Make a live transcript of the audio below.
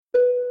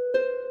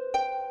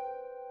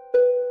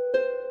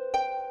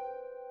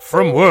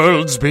from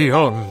worlds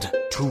beyond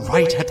to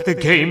right at the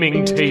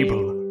gaming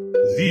table.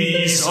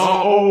 These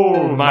are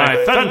all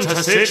my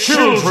fantasy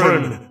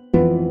children!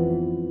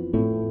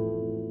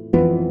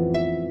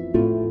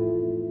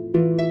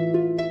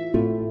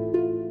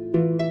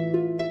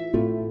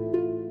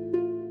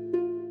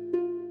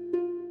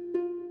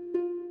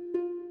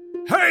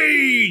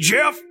 Hey,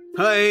 Jeff!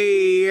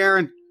 Hey,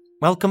 Aaron.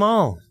 Welcome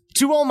all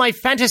to all my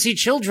fantasy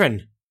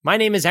children. My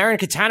name is Aaron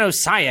Catano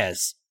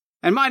Saez.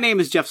 And my name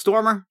is Jeff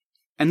Stormer.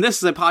 And this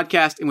is a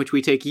podcast in which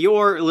we take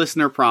your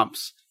listener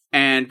prompts.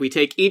 And we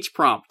take each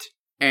prompt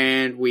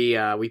and we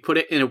put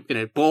it in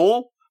a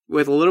bowl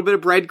with a little bit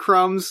of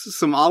breadcrumbs,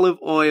 some olive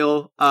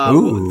oil.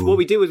 What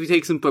we do is we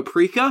take some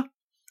paprika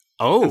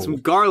and some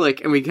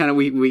garlic and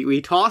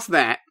we toss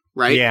that,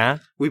 right? Yeah.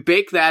 We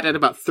bake that at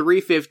about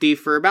 350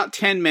 for about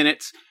 10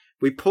 minutes.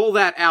 We pull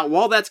that out.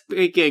 While that's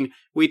baking,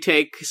 we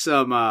take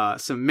some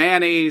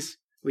mayonnaise.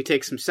 We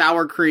take some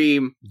sour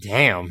cream.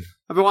 Damn.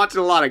 I've been watching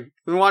a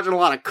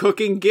lot of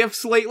cooking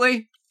gifs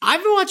lately.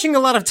 I've been watching a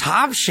lot of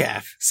Top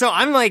Chef. So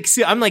I'm like,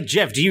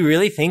 Jeff, do you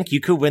really think you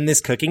could win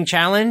this cooking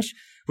challenge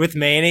with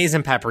mayonnaise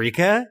and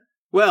paprika?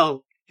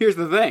 Well, here's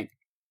the thing.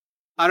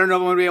 I don't know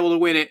if I'm going to be able to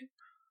win it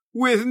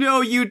with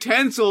no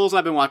utensils.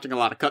 I've been watching a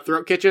lot of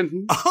Cutthroat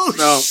Kitchen.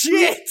 Oh,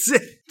 shit.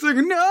 It's like,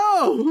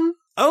 no.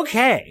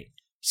 Okay.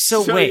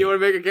 So wait. You want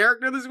to make a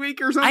character this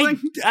week or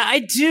something? I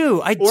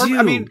do.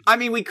 I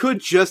mean, we could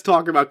just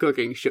talk about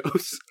cooking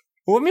shows.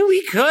 Well, I mean,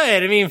 we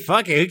could. I mean,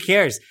 fuck it. Who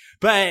cares?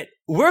 But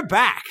we're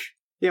back.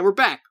 Yeah, we're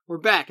back. We're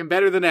back and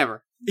better than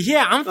ever.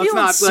 Yeah,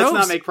 Let's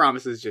not make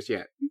promises just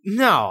yet.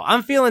 No,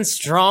 I'm feeling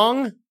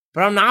strong,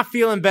 but I'm not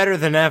feeling better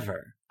than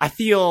ever. I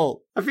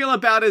feel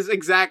about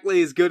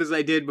exactly as good as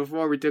I did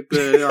before we took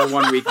our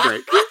 1 week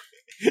break.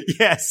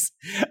 Yes.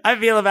 I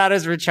feel about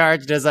as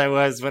recharged as I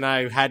was when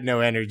I had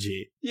no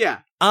energy.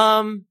 Yeah.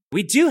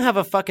 We do have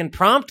a fucking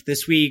prompt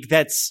this week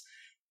that's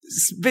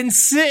been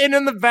sitting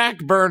in the back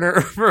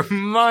burner for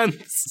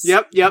months.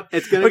 Yep.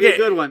 It's going to be a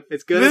good one.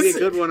 It's going to be a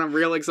good one. I'm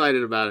real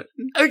excited about it.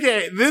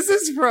 Okay, this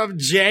is from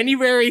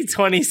January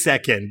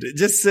 22nd.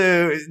 Just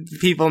so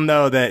people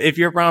know that if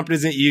your prompt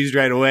isn't used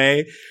right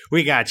away,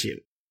 we got you.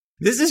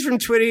 This is from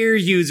Twitter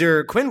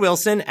user Quinn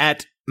Wilson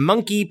at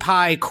Monkey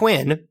Pie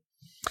Quinn.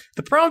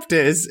 The prompt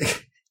is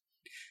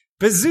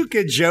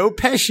Bazooka Joe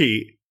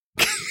Pesci.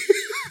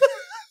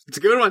 It's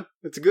a good one.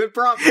 It's a good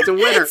prompt. It's a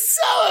winner. It's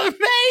so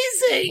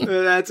amazing.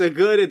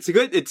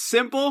 It's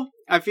simple.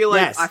 I feel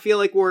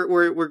like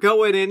we're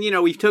going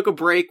in, we took a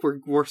break.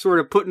 We're sort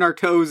of putting our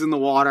toes in the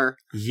water.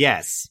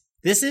 Yes.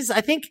 This is,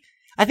 I think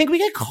we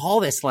could call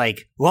this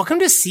like, welcome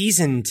to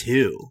season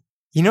 2.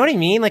 You know what I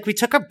mean? Like we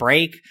took a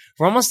break.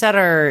 We're almost at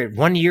our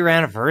 1 year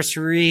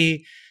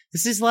anniversary.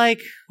 This is like,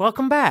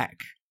 welcome back.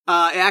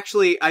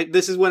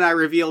 This is when I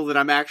reveal that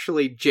I'm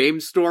actually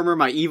James Stormer,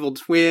 my evil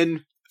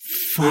twin.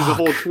 Fuck. There's a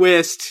whole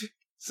twist.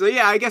 So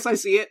yeah, I guess I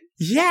see it.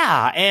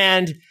 Yeah,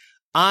 and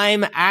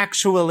I'm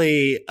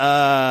actually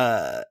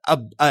a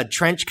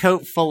trench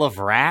coat full of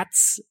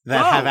rats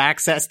that have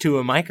access to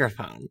a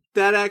microphone.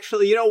 That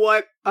actually, you know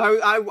what?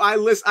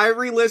 I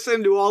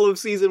re-listened to all of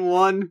season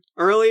 1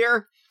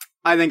 earlier.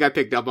 I think I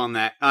picked up on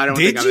that. I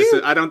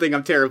don't think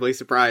I'm terribly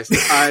surprised.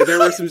 There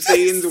were some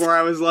scenes where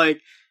I was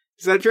like,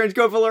 is that a trench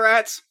coat full of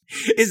rats?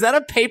 Is that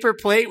a paper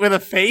plate with a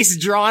face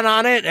drawn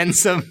on it and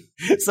some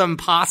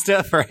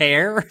pasta for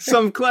hair?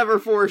 Some clever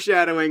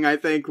foreshadowing, I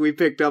think we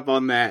picked up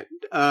on that.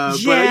 But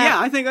yeah,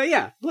 I think,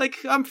 like,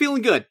 I'm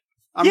feeling good.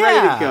 I'm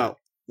ready to go.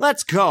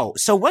 Let's go.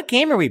 So what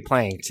game are we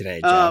playing today,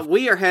 Jeff?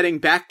 We are heading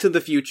back to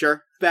the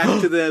future.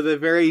 Back to the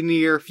very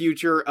near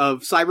future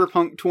of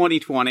Cyberpunk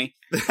 2020.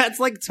 That's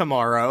like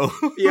tomorrow.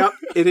 Yep,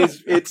 it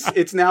is.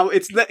 It's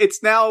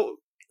now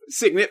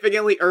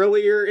significantly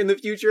earlier in the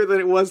future than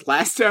it was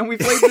last time we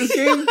played this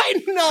game.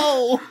 I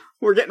know.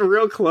 We're getting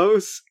real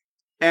close,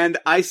 and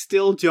I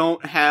still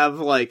don't have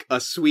like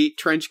a sweet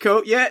trench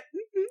coat yet.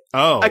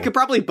 Oh, I could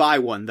probably buy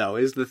one though.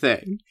 Is the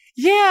thing.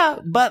 Yeah,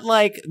 but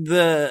like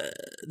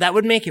that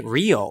would make it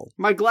real.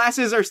 My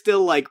glasses are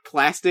still like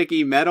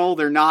plasticky metal.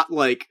 They're not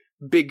like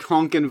big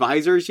honkin'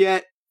 visors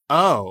yet.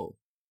 Oh,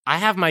 I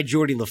have my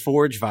Geordie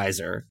LaForge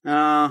visor.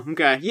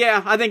 Okay.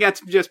 Yeah, I think that's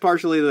just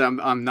partially that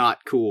I'm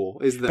not cool.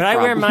 But I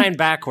wear mine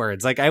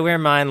backwards. Like I wear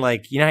mine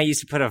like, you know how I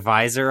used to put a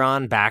visor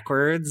on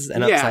backwards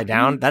and upside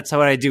down? That's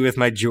what I do with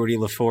my Geordie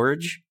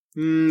LaForge.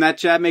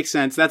 That makes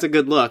sense. That's a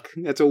good look.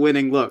 That's a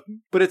winning look.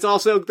 But it's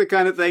also the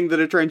kind of thing that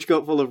a trench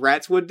coat full of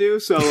rats would do.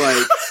 So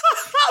like,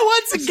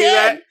 once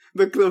again,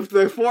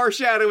 the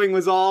foreshadowing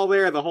was all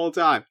there the whole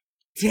time.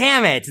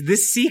 Damn it,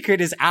 this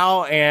secret is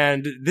out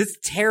and this is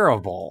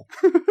terrible.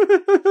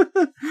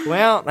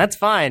 Well, that's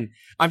fine.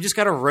 I'm just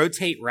gotta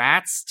rotate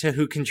rats to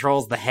who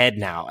controls the head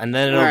now, and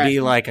then it'll be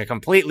like a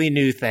completely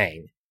new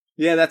thing.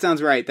 Yeah, that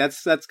sounds right.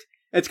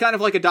 It's kind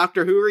of like a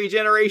Doctor Who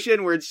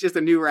regeneration where it's just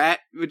a new rat,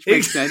 which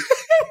makes sense.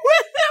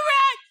 When the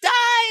rat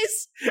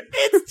dies,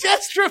 it's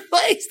just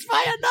replaced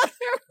by another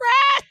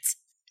rat.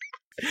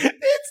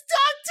 It's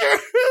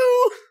Doctor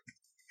Who.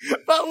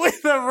 But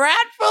with a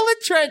rat full of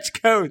trench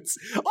coats.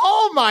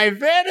 All my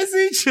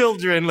fantasy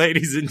children,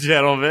 ladies and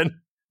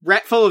gentlemen.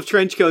 Rat Full of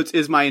Trench Coats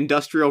is my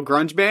industrial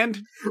grunge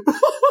band.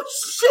 Oh,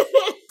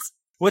 shit!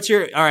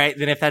 All right,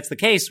 then if that's the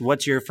case,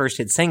 what's your first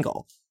hit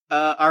single?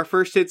 Our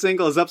first hit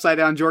single is Upside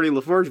Down Geordie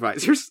LaForge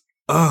Visors.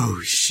 Oh,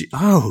 shit.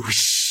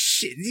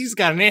 You've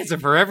got an answer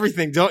for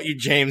everything, don't you,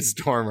 James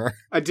Stormer?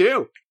 I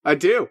do.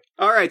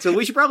 All right, so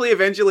we should probably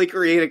eventually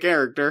create a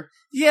character.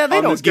 Yeah,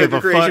 they don't give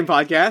a creation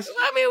fuck. Podcast.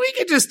 I mean, we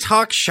could just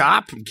talk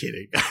shop. I'm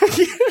kidding.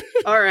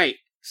 All right,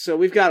 so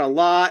we've got a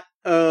lot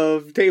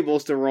of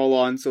tables to roll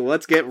on, so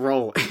let's get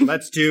rolling.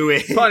 Let's do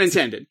it. Pun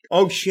intended.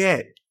 Oh,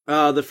 shit.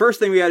 The first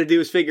thing we got to do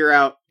is figure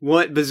out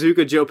what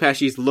Bazooka Joe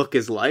Pesci's look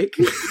is like.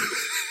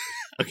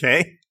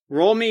 Okay.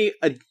 Roll me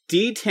a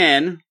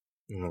D10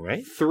 All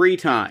right. 3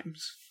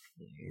 times.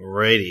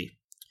 Alrighty.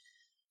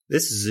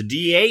 This is a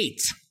D8.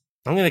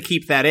 I'm going to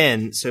keep that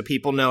in so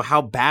people know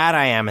how bad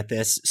I am at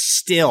this.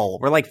 Still,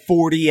 we're like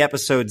 40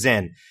 episodes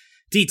in.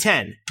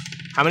 D10.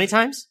 How many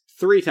times?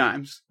 3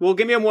 times. Well,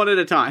 give me them one at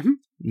a time.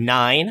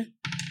 9.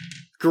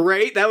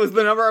 Great. That was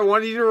the number I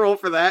wanted you to roll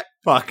for that.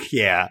 Fuck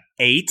yeah.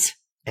 8.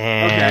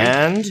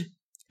 And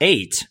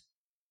 8.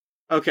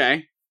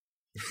 Okay.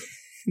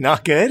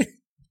 Not good?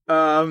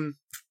 Well,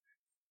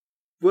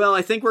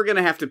 I think we're going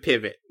to have to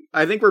pivot.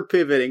 I think we're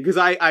pivoting because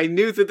I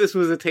knew that this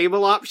was a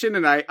table option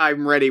and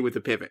I'm ready with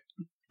the pivot.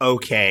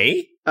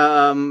 Okay.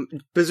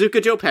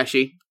 Bazooka Joe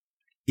Pesci.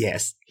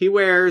 Yes. He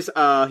wears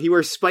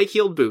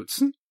spike-heeled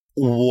boots.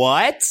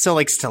 What? So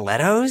like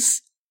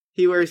stilettos?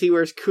 He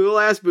wears cool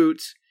ass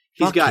boots.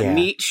 He's Fuck got yeah.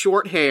 neat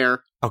short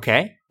hair.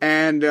 Okay.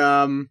 And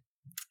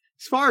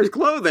as far as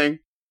clothing,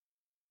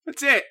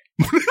 that's it.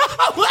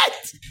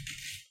 What?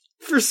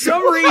 For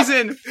some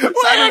reason,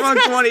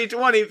 Cyberpunk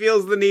 2020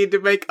 feels the need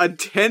to make a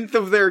 10th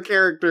of their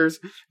characters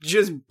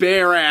just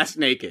bare ass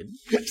naked.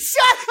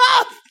 Shut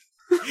up!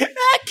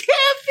 That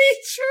can't be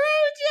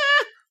true,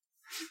 Jeff!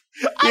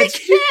 I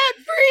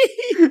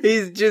can't breathe!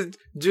 He's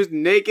just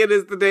naked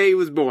as the day he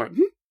was born.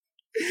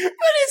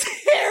 But his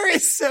hair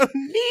is so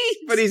neat!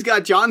 But he's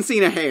got John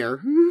Cena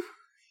hair.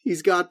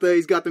 He's got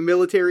the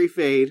military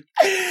fade.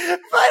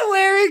 But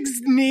wearing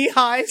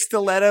knee-high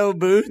stiletto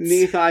boots?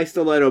 Knee-high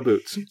stiletto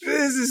boots.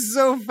 This is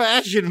so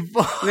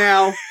fashionable.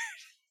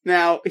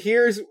 Now,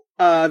 here's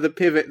the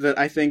pivot that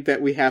I think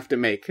that we have to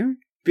make.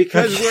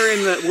 Because we're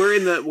in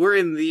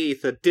the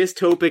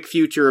dystopic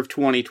future of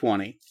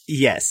 2020.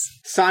 Yes.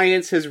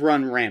 Science has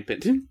run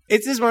rampant.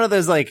 It's just one of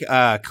those like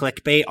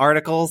clickbait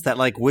articles that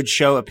like would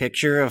show a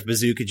picture of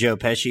Bazooka Joe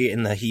Pesci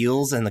in the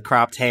heels and the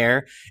cropped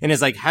hair and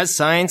is like, has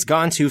science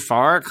gone too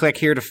far? Click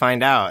here to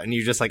find out. And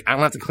you're just like, I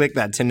don't have to click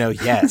that to know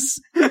yes.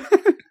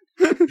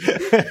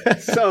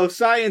 So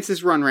science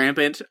has run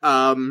rampant.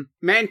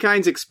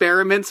 Mankind's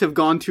experiments have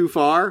gone too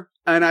far,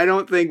 and I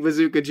don't think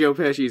Bazooka Joe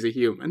Pesci's a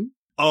human.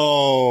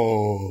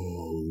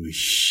 Oh,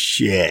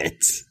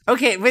 shit.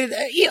 Okay, but,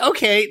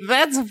 okay,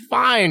 that's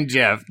fine,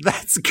 Jeff.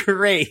 That's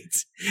great.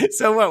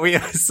 So what, we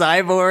have a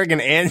cyborg and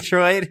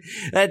android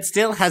that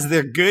still has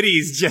their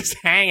goodies just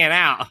hanging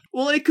out.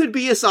 Well, it could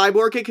be a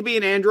cyborg, it could be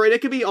an android, it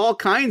could be all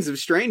kinds of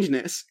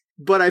strangeness.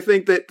 But I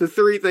think that the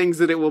 3 things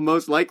that it will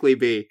most likely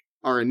be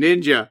are a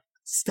ninja.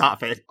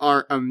 Stop it.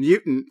 Are a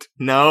mutant.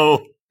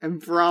 No.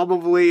 And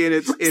probably in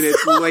its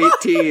late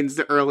teens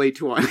to early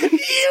 20s.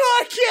 You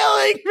are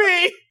killing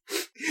me!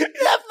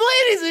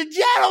 Ladies and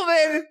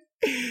gentlemen,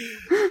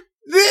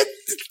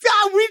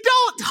 we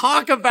don't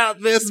talk about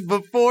this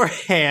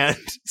beforehand.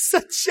 So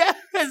Jeff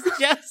has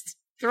just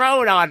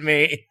thrown on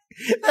me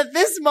that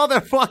this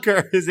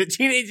motherfucker is a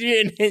Teenage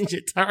Mutant Ninja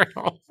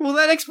Turtle. Well,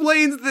 that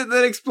explains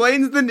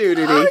the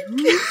nudity.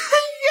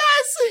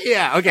 Yes,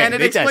 yeah, okay. And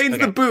it explains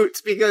the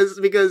boots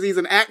because he's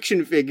an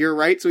action figure,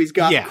 right? So he's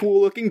got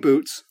cool looking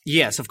boots.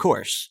 Yes, of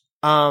course.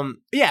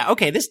 Yeah,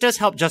 okay, this does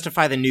help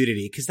justify the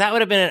nudity, because that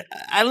would have been,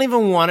 I don't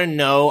even want to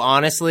know,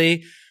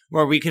 honestly,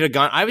 where we could have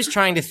gone. I was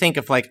trying to think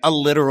of, like, a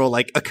literal,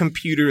 like, a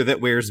computer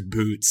that wears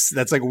boots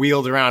that's, like,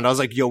 wheeled around. I was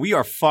like, yo, we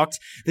are fucked.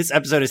 This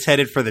episode is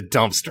headed for the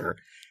dumpster.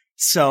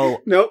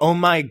 So, nope. Oh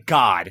my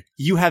God,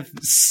 you have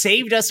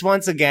saved us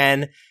once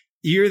again.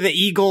 You're the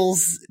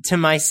Eagles to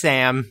my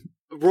Sam.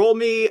 Roll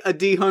me a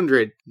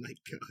D100. My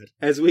God.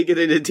 As we get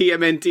into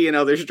TMNT and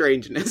other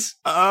strangeness.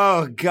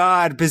 Oh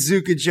God,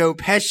 Bazooka Joe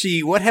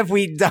Pesci, what have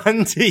we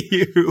done to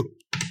you?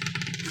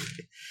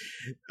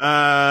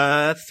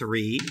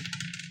 3.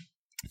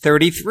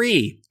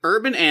 33.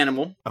 Urban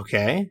animal.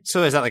 Okay.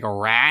 So is that like a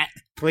rat?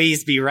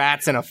 Please be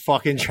rats in a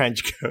fucking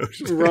trench coat.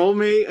 Roll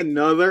me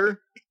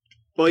another.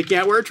 Well, he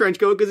can't wear a trench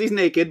coat because he's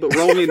naked, but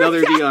roll me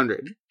another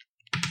D100.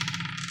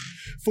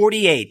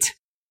 48.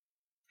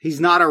 He's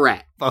not a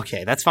rat.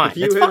 Okay, that's fine. If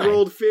you had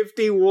rolled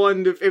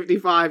 51 to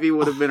 55, he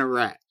would have been a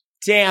rat.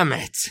 Damn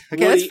it.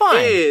 Okay, what that's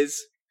fine. He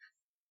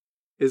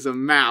is a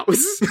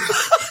mouse.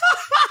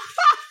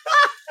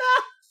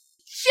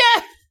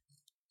 Jeff!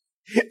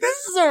 This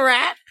is a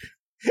rat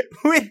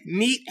with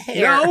neat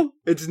hair. No,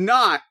 it's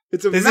not.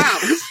 It's a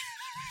mouse.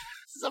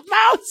 It's a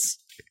mouse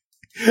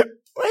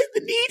with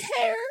the neat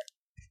hair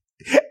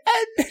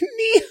and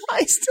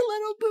knee-high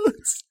stiletto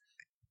boots.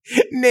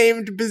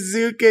 Named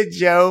Bazooka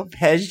Joe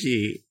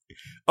Pesci.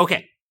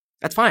 Okay,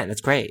 that's fine.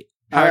 That's great.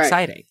 How All right.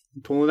 exciting.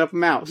 I'm pulling up a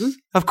mouse.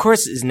 Of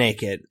course it's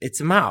naked. It's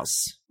a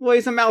mouse. Well,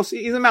 he's a mouse.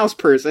 He's a mouse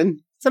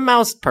person. It's a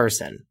mouse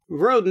person.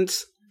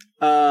 Rodents.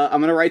 I'm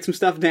gonna write some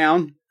stuff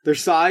down. Their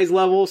size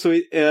level. So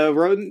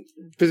rodent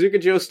Bazooka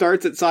Joe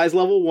starts at size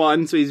level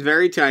 1. So he's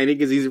very tiny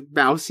because he's a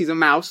mouse. He's a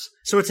mouse.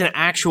 So it's an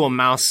actual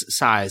mouse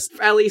size.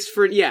 At least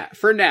for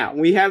now.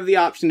 We have the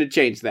option to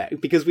change that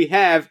because we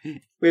have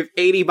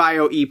 80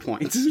 bio E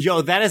points.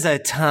 Yo, that is a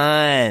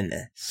ton.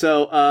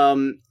 So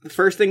the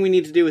first thing we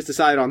need to do is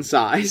decide on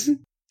size.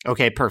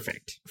 Okay,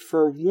 perfect.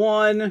 For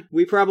 1,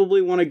 we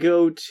probably want to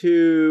go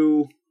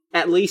to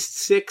at least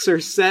 6 or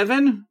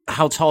 7.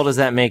 How tall does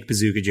that make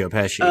Bazooka Joe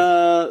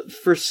Pesci?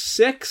 For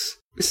 6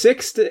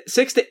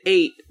 to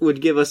 8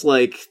 would give us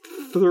like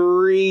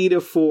 3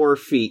 to 4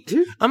 feet.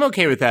 I'm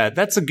okay with that.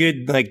 That's a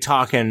good, like,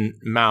 talking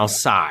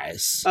mouse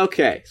size.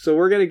 Okay, so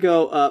we're gonna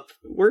go up.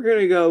 We're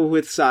gonna go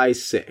with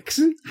size 6.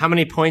 How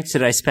many points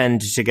did I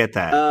spend to get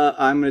that?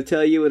 I'm gonna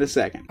tell you in a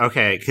second.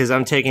 Okay, because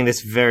I'm taking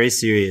this very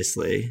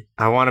seriously.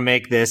 I want to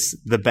make this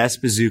the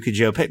best Bazooka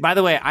Joe. By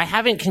the way, I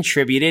haven't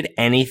contributed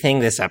anything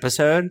this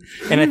episode,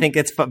 and I think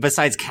it's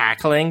besides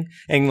cackling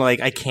and like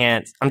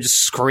I'm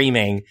just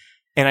screaming.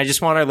 And I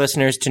just want our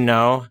listeners to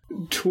know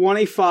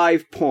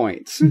 25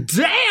 points.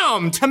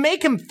 Damn! To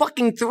make him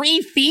fucking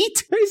 3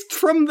 feet? He's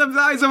from the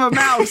size of a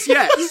mouse,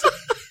 yes.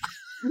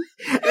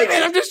 Hey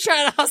man, I'm just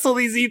trying to hustle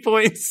these E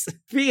points.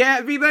 Be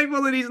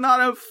thankful that he's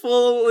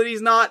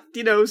not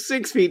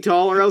 6 feet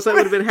tall, or else that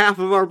would have been half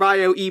of our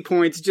bio E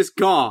points just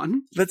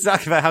gone. Let's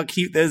talk about how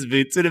cute those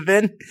boots would have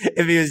been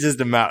if he was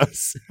just a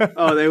mouse.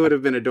 Oh, they would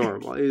have been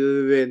adorable.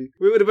 We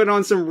would have been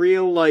on some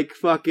real, like,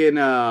 fucking,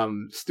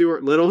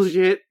 Stuart Little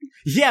shit.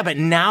 Yeah, but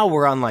now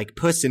we're on, like,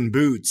 Puss in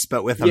Boots,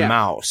 but with a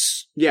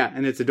mouse. Yeah,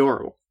 and it's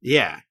adorable.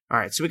 Yeah. All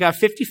right, so we got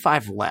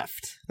 55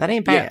 left. That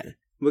ain't bad. Yeah.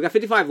 We got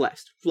 55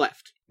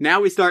 left. Now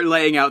we start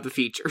laying out the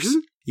features.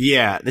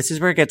 Yeah, this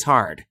is where it gets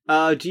hard.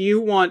 We're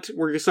going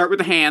to start with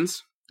the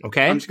hands.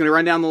 Okay. I'm just going to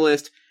run down the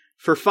list.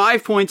 For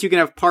 5 points, you can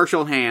have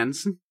partial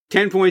hands.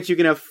 10 points, you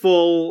can have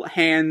full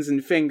hands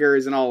and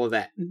fingers and all of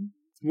that.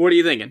 What are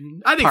you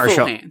thinking? I think partial.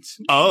 Full hands.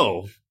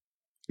 Oh.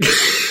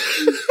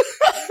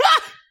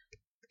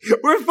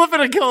 We're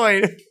flipping a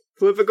coin.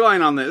 Flip a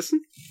coin on this.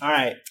 All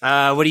right.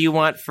 What do you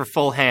want for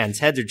full hands?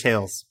 Heads or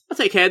tails? I'll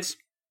take heads.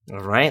 All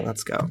right,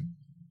 let's go.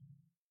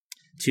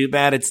 Too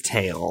bad it's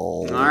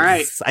tails. All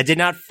right. I did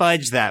not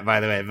fudge that, by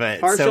the way,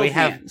 but partial so we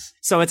have hands.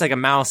 So it's like a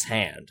mouse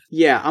hand.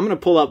 Yeah, I'm going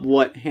to pull up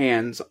what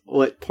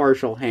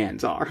partial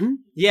hands are.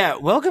 Yeah,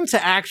 welcome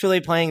to actually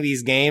playing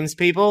these games,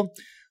 people,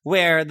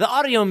 where the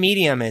audio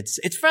medium, it's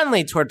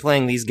friendly toward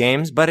playing these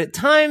games, but at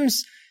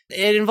times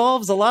it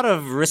involves a lot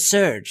of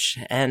research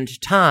and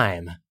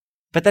time.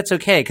 But that's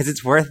okay, because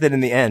it's worth it in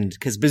the end,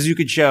 because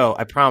Bazooka Joe,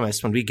 I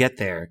promise, when we get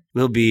there,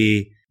 will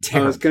be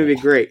terrible. Oh, it's going to be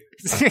great.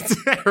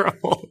 It's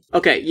terrible.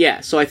 Okay,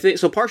 yeah, so I think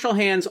partial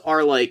hands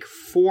are like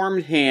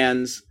formed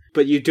hands,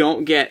 but you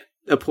don't get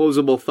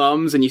opposable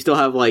thumbs, and you still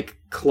have like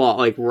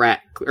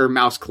rat or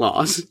mouse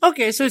claws.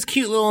 Okay, so it's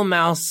cute little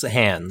mouse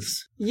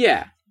hands.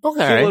 Yeah.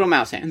 Okay. Cute little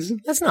mouse hands.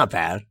 That's not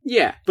bad.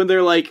 Yeah, but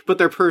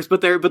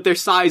they're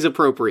size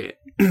appropriate.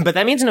 But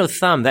that means no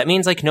thumb. That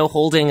means like no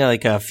holding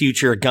like a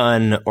future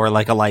gun or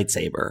like a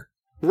lightsaber.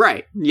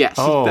 Right. Yes.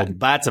 Oh,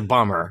 that's a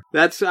bummer.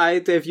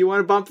 If you want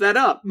to bump that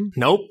up.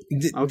 Nope.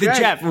 Okay.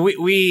 Jeff,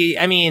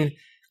 I mean,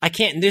 I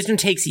can't, there's no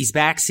takesies,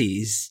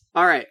 backsies.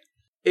 All right.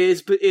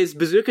 Is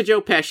Bazooka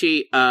Joe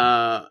Pesci,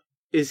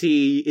 is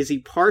he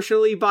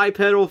partially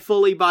bipedal,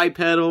 fully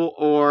bipedal,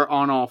 or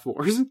on all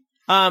fours?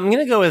 I'm going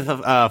to go with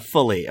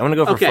fully. I'm going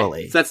to go for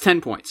fully. So that's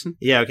 10 points.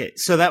 Yeah, okay.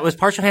 So that was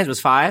partial hands was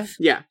 5?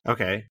 Yeah.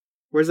 Okay.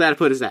 Where's that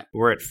put us at?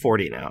 We're at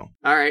 40 now.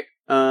 All right.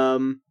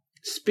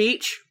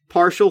 Speech,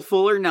 partial,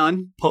 full, or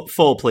none?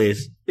 Full,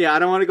 please. Yeah, I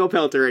don't want to go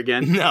Pelter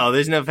again. No,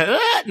 there's no...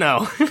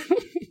 no.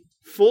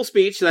 Full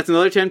speech, that's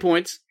another 10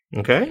 points.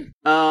 Okay.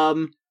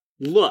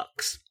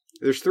 Looks.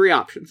 There's 3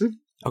 options.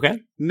 Okay.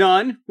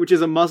 None, which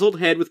is a muzzled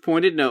head with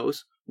pointed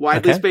nose,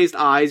 widely spaced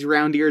eyes,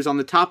 round ears on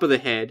the top of the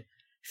head,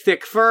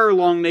 thick fur,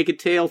 long naked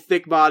tail,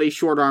 thick body,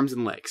 short arms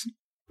and legs.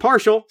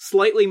 Partial,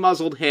 slightly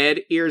muzzled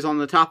head, ears on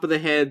the top of the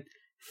head,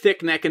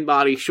 thick neck and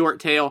body, short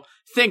tail.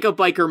 Think a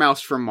biker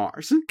mouse from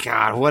Mars.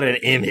 God, what an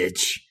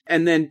image.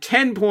 And then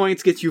 10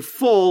 points gets you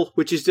full,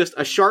 which is just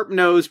a sharp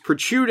nose,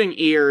 protruding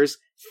ears,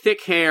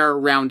 thick hair,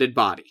 rounded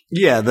body.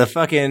 Yeah,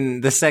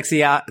 the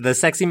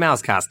sexy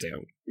mouse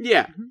costume.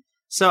 Yeah.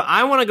 So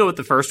I want to go with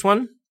the first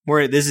one,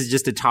 where this is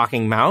just a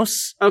talking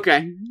mouse.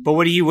 Okay. But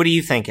what are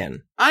you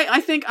thinking?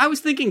 I was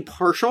thinking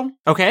partial.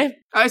 Okay.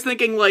 I was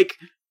thinking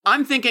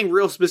I'm thinking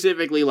real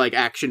specifically like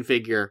action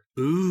figure.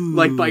 Ooh.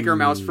 Like Biker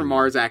Mouse from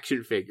Mars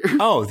action figure.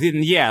 Oh, then,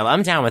 yeah,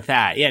 I'm down with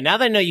that. Yeah, now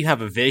that I know you have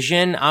a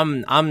vision,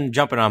 I'm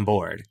jumping on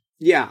board.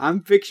 Yeah,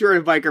 I'm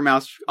picturing Biker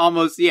Mouse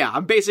almost,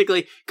 I'm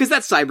basically, because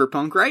that's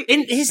cyberpunk, right?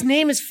 And his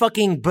name is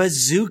fucking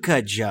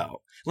Bazooka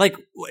Joe. Like,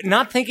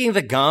 not thinking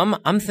the gum,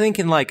 I'm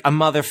thinking like a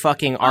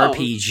motherfucking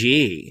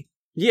RPG.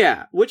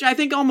 Yeah, which I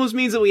think almost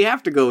means that we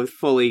have to go with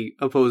fully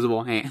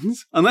opposable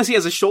hands. Unless he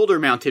has a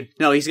shoulder-mounted...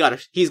 No, he's got a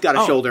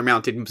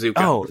shoulder-mounted bazooka.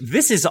 Oh,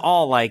 this is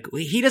all like...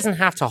 He doesn't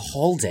have to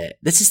hold it.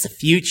 This is the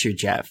future,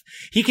 Jeff.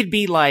 He could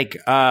be like,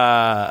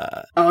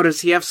 Oh,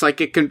 does he have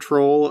psychic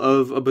control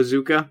of a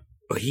bazooka?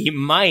 He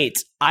might.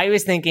 I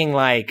was thinking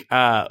like,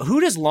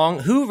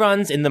 who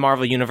runs in the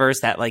Marvel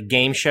Universe that like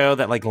game show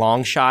that like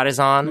Longshot is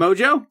on?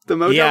 Mojo? The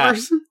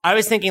Mojoverse? Yeah. I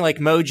was thinking like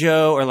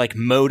Mojo or like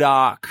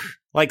MODOK.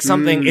 Like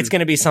something, it's going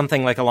to be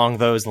something like along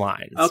those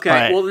lines.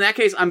 Okay, well in that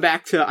case, I'm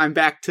back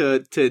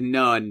to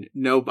none.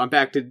 No, I'm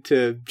back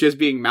to just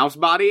being mouse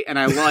body, and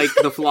I like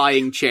the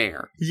flying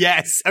chair.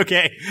 Yes.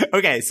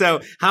 Okay.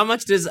 So how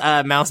much does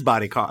mouse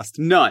body cost?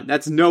 None.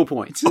 That's no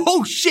points.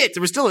 Oh shit!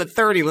 We're still at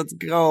 30. Let's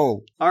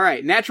go. All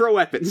right, natural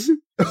weapons.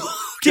 Okay.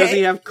 Does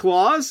he have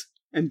claws?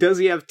 And does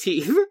he have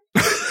teeth?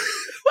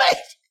 Wait.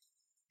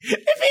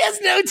 If he has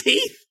no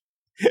teeth.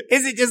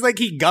 Is it just like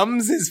he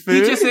gums his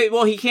food?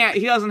 He can't.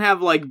 He doesn't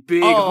have like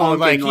big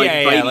honking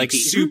bitey like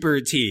teeth. super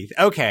teeth.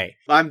 Okay,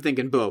 I'm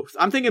thinking both,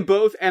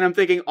 and I'm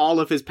thinking all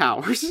of his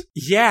powers.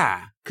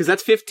 Yeah, because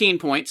that's 15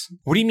 points.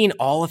 What do you mean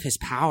all of his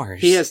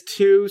powers? He has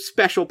 2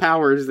 special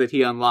powers that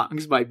he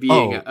unlocks by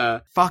being.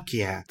 Fuck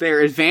yeah!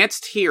 They're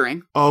advanced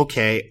hearing.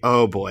 Okay.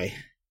 Oh boy.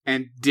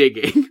 And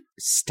digging.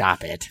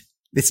 Stop it!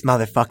 This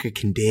motherfucker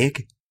can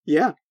dig.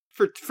 Yeah.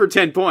 For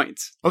 10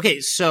 points.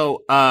 Okay, so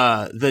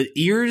the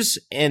ears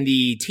and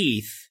the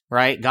teeth,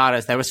 right, got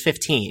us. That was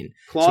 15.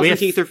 Claws and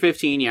teeth are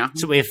 15, yeah.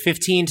 So we have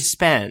 15 to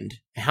spend.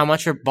 How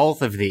much are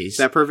both of these?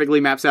 That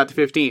perfectly maps out to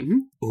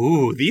 15.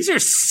 Ooh, these are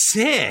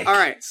sick. All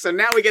right, so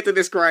now we get to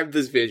describe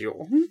this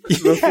visual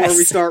before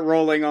we start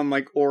rolling on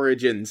like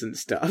origins and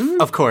stuff.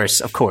 Of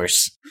course.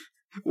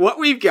 What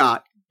we've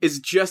got is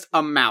just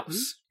a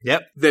mouse.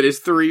 Yep. That is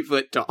 3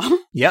 foot tall.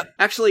 Yep.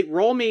 Actually,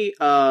 roll me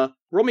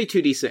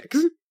 2d6.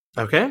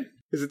 Okay.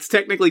 Because it's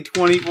technically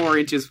 24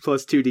 inches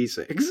plus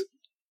 2d6.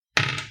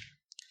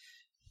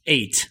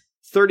 8.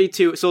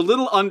 32, so a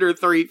little under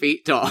 3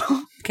 feet tall.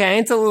 Okay,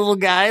 it's a little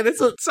guy. That's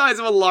the size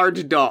of a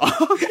large dog.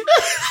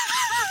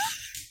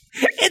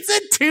 It's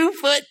a 2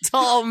 foot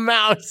tall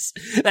mouse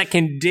that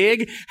can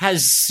dig,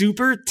 has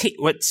super teeth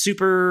and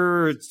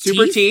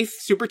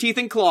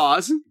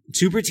claws.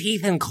 Super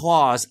teeth and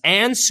claws,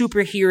 and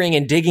super hearing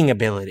and digging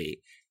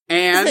ability.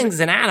 And this thing's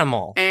an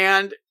animal.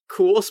 And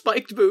cool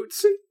spiked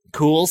boots.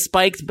 Cool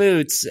spiked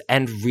boots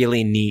and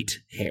really neat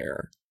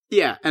hair.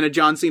 Yeah, and a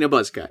John Cena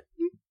buzz cut.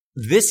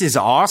 This is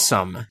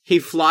awesome. He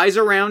flies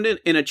around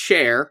in a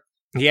chair.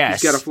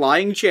 Yes. He's got a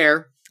flying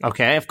chair.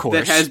 Okay, of course.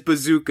 That has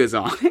bazookas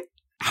on it.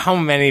 How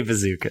many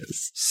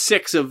bazookas?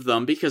 6 of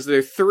them, because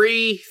they're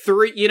three,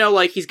 you know,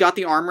 like he's got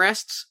the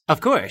armrests.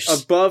 Of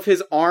course. Above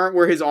his arm,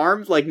 where his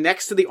arms, like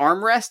next to the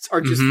armrests,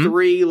 are just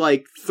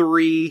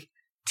 3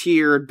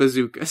 tiered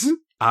bazookas.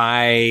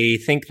 I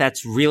think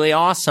that's really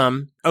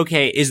awesome.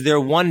 Okay, is there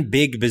one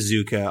big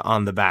bazooka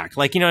on the back?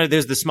 Like, you know,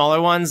 there's the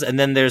smaller ones, and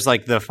then there's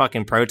like the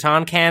fucking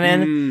proton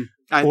cannon?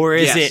 Or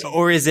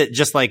is it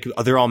just like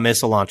they're all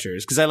missile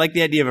launchers? Because I like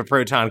the idea of a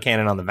proton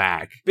cannon on the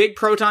back. Big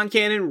proton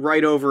cannon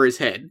right over his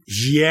head.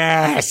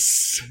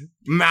 Yes!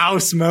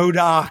 Mouse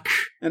MODOK.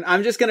 And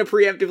I'm just going to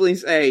preemptively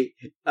say,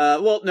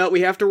 no,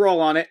 we have to roll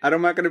on it.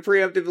 I'm not going to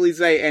preemptively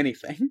say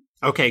anything.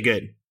 Okay,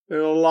 good. There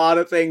are a lot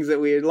of things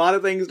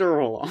to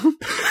roll on.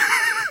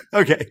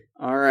 Okay.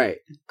 All right.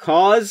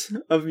 Cause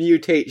of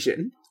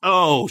mutation.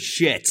 Oh,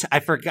 shit. I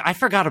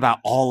forgot about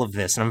all of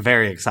this, and I'm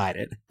very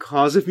excited.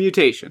 Cause of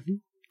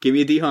mutation. Give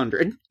me a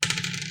D100.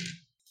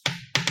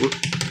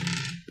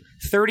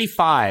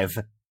 35.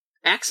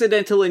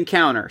 Accidental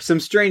encounter. Some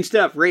strange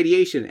stuff,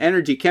 radiation,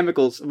 energy,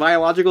 chemicals,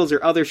 biologicals,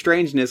 or other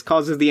strangeness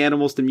causes the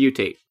animals to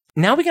mutate.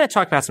 Now we gotta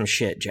talk about some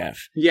shit, Jeff.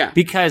 Yeah.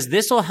 Because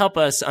this will help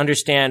us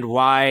understand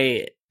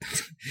why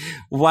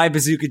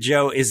Bazooka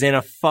Joe is in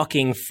a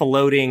fucking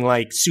floating,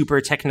 like,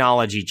 super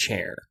technology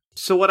chair.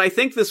 So what I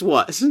think this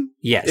was...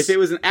 Yes. If it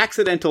was an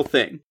accidental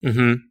thing...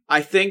 Mm-hmm.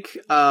 I think...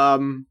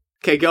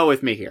 Okay, go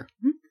with me here.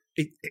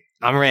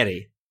 I'm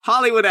ready.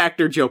 Hollywood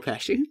actor Joe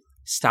Pesci.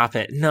 Stop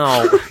it.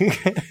 No.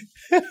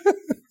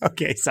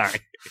 Okay, sorry.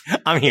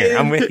 I'm here.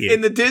 I'm with you.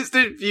 In the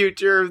distant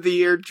future of the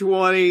year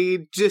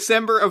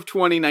December of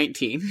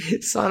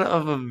 2019. Son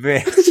of a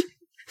bitch.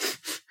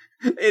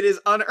 It is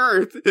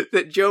unearthed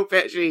that Joe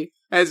Pesci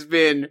has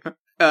been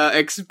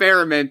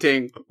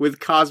experimenting with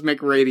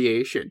cosmic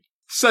radiation,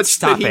 such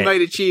that he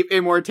might achieve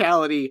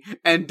immortality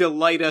and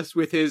delight us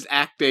with his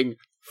acting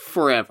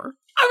forever.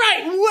 All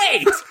right,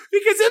 wait!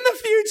 Because in the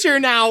future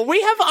now,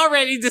 we have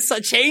already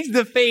changed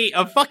the fate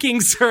of fucking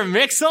Sir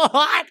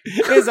Mix-a-Lot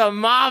as a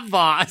mob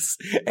boss.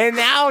 And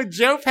now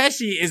Joe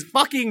Pesci is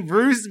fucking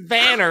Bruce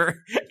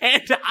Banner.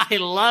 And I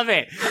love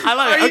it.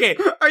 Okay.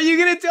 Are you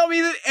going to tell me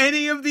that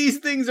any of these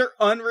things are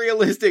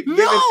unrealistic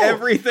given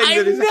everything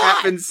that has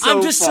happened so far?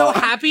 I'm just so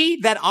happy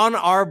that on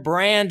our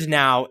brand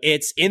now,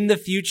 it's in the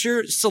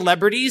future,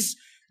 celebrities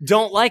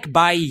don't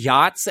buy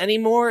yachts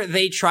anymore.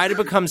 They try to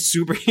become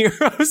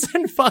superheroes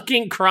and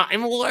fucking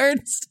crime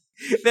lords.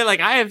 They're like,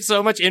 I have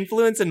so much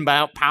influence and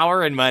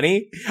power and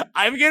money.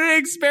 I'm going to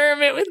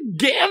experiment with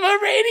gamma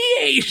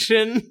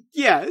radiation.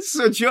 Yeah,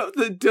 so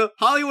the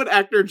Hollywood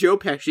actor Joe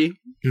Pesci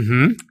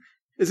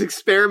is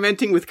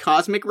experimenting with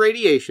cosmic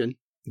radiation.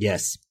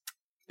 Yes.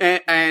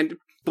 And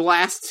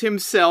blasts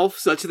himself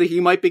such that he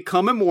might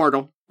become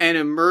immortal and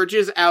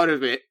emerges out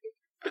of it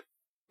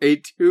a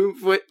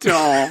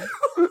 2-foot-tall,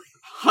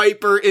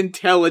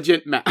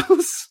 hyper-intelligent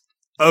mouse.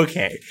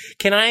 Okay.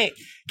 Can I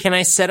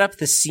set up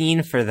the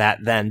scene for that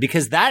then?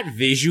 Because that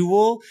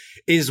visual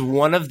is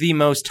one of the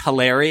most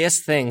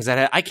hilarious things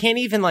that I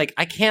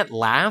can't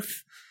laugh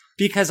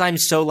because I'm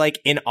so like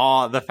in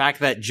awe of the fact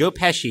that Joe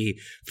Pesci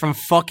from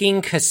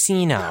fucking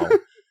Casino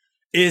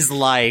is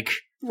like...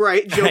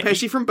 Right, Joe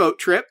Pesci from Boat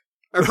Trip,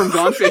 or from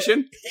Gone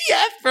Fishing.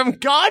 Yeah, from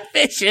Gone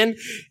Fishing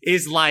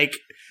is like,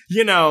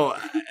 you know,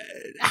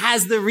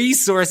 has the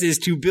resources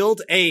to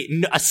build a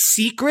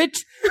secret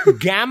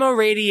gamma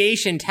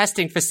radiation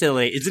testing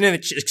facility. Isn't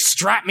it?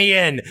 Strap me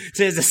in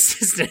to his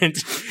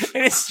assistant,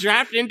 and it's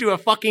strapped into a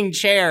fucking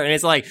chair, and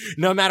it's like,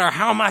 no matter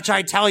how much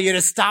I tell you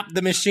to stop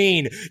the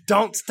machine,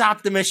 don't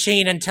stop the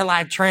machine until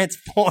I've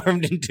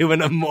transformed into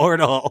an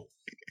immortal.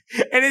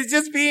 And it's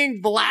just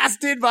being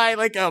blasted by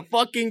like a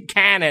fucking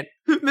cannon.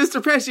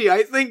 Mr. Pesci,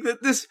 I think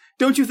that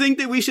don't you think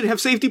that we should have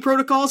safety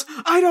protocols?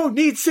 I don't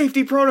need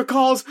safety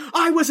protocols.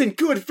 I was in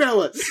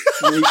Goodfellas.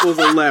 And he pulls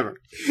a lever.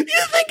 You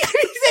think I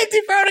need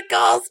safety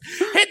protocols?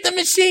 Hit the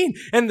machine.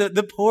 And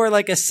the poor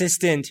like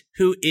assistant,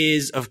 who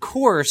is, of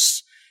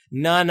course,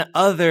 none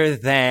other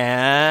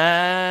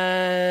than...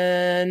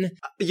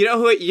 You know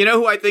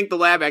who I think the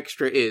lab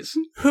extra is?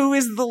 Who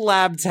is the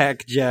lab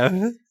tech, Jeff?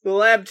 The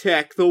lab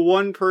tech, the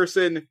one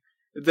person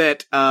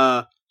that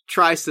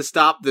tries to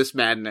stop this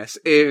madness,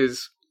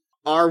 is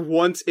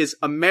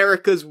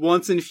America's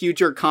once and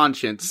future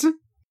conscience,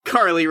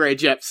 Carly Rae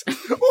Jepsen.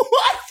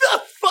 What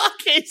the fuck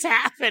is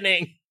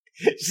happening?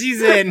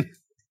 She's in.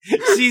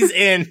 She's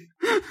in.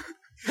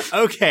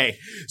 Okay,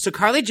 so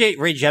Carly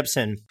Rae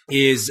Jepsen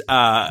is,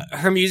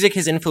 her music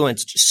has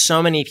influenced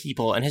so many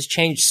people and has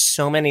changed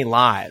so many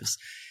lives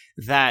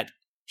that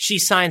she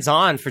signs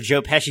on for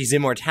Joe Pesci's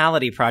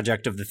Immortality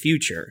Project of the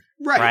Future.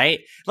 Right?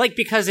 Like,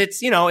 because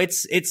it's, you know,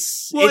 it's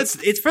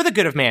for the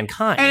good of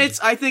mankind. And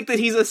I think that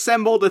he's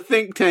assembled a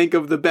think tank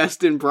of the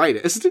best and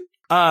brightest.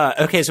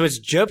 Okay, so it's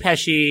Joe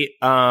Pesci,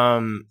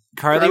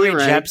 Carly Rae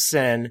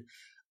Jepsen,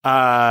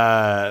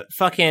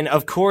 fucking,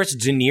 of course,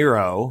 De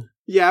Niro.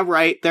 Yeah,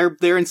 right.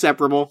 They're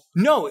inseparable.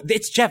 No,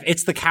 it's Jeff.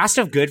 It's the cast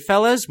of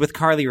Goodfellas with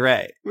Carly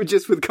Rae.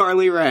 Just with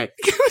Carly Rae.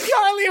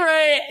 Carly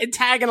Rae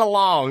tagging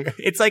along.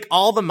 It's like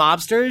all the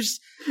mobsters.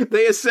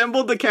 They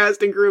assembled the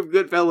casting crew of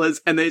Goodfellas,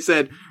 and they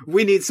said,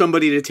 we need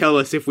somebody to tell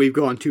us if we've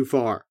gone too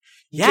far.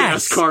 Yes.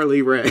 Just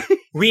Carly Rae.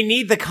 We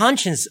need the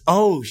conscience.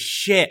 Oh,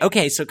 shit.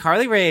 Okay, so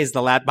Carly Rae is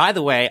the lab. By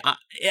the way,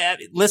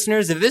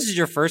 listeners, if this is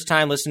your first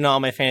time listening to All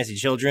My Fantasy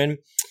Children...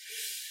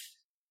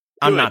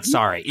 I'm not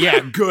sorry. Yeah,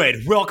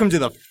 good. Welcome to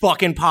the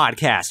fucking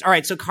podcast. All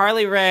right, so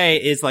Carly Rae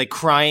is like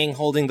crying,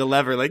 holding the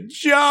lever, like,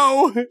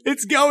 Joe,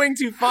 it's going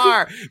too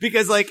far.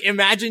 Because like,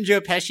 imagine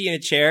Joe Pesci in a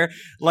chair,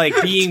 like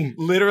being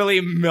literally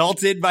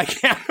melted by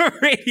gamma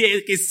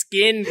radiation, his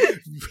skin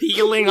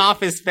peeling off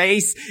his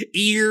face,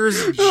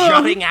 ears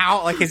jutting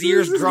out, like his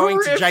ears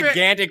growing to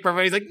gigantic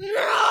proportions. He's like,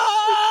 no!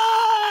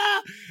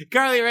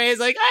 Carly Rae is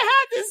like, I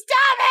have to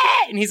stop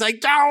it! And he's like,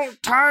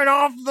 don't turn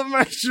off the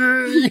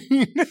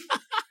machine!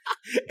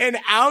 And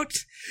out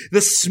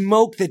the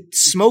smoke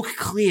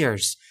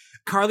clears.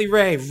 Carly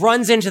Rae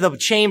runs into the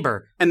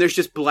chamber. And there's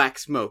just black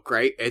smoke,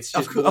 right? It's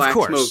just black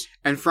smoke.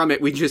 And from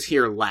it, we just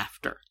hear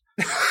laughter.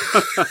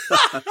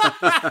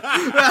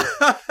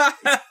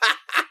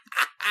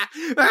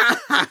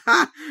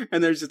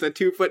 And there's just a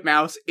 2-foot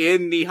mouse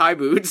in knee-high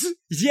boots.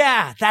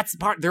 Yeah, that's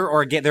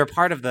they're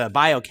part of the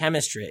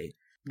biochemistry.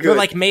 Good. They're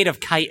like made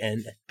of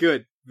chitin.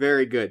 Good.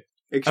 Very good.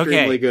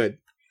 Extremely good.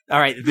 All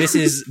right, this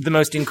is the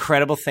most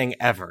incredible thing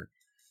ever.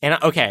 And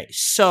okay,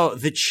 so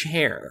the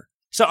chair.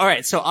 So all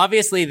right, so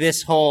obviously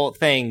this whole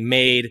thing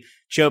made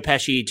Joe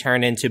Pesci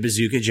turn into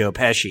Bazooka Joe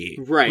Pesci,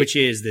 right? Which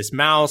is this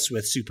mouse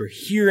with super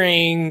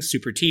hearing,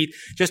 super teeth,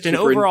 just an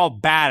overall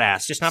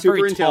badass, just not very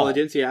tall. Super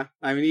intelligence, yeah.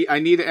 I mean,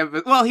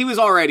 he was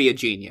already a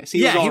genius.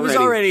 He was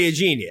already a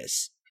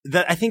genius.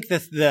 I think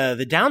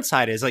the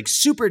downside is like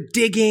super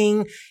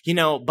digging, you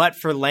know, but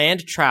for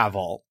land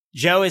travel,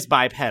 Joe is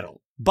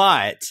bipedal,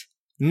 but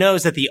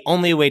knows that the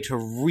only way to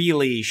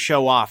really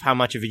show off how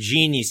much of a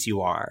genius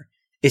you are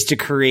is to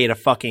create a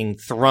fucking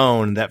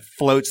throne that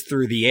floats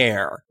through the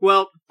air.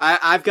 Well,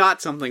 I've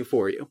got something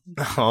for you.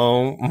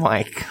 Oh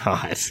my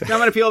god. Now I'm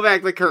going to peel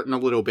back the curtain a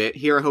little bit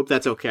here. I hope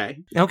that's okay.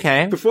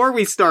 Okay. Before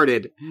we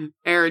started,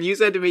 Aaron, you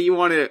said to me you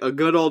wanted a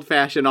good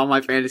old-fashioned All My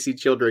Fantasy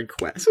Children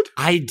quest.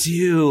 I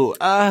do.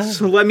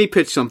 So let me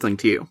pitch something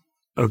to you.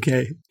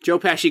 Okay. Joe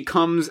Pesci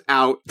comes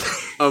out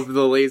of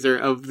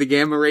the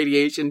gamma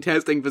radiation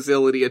testing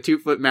facility, a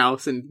 2-foot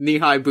mouse and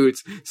knee-high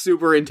boots,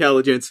 super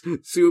intelligence,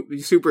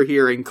 super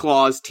hearing,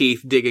 claws,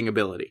 teeth, digging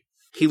ability.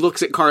 He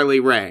looks at Carly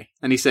Rae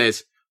and he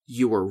says,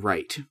 "You were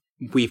right.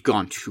 We've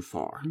gone too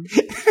far."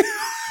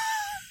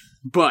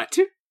 But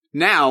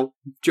now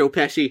Joe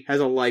Pesci has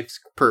a life's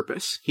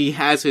purpose. He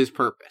has his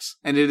purpose.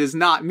 And it is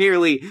not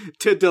merely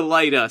to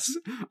delight us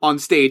on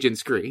stage and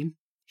screen.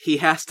 He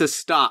has to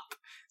stop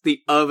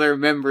the other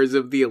members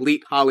of the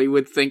elite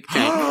Hollywood think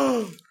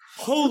tank.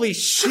 Holy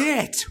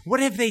shit!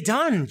 What have they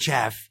done,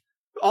 Jeff?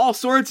 All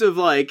sorts of,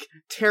 like,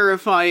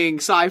 terrifying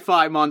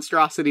sci-fi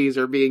monstrosities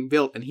are being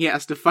built, and he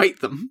has to fight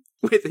them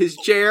with his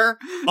chair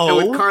and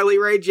with Carly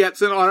Rae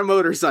Jepsen on a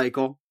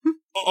motorcycle.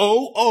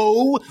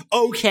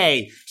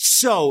 Okay.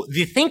 So,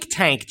 the think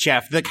tank,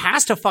 Jeff, the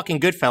cast of fucking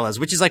Goodfellas,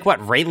 which is like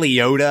what, Ray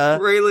Liotta?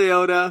 Ray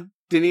Liotta,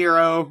 De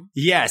Niro.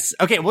 Yes.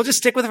 Okay, we'll just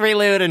stick with Ray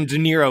Liotta and De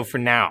Niro for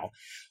now.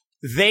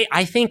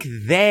 I think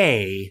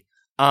they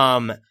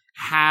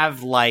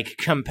have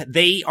like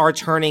they are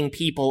turning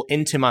people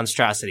into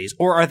monstrosities,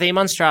 or are they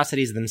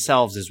monstrosities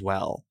themselves as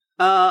well?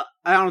 I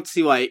don't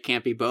see why it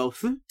can't be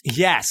both.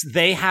 Yes,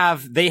 they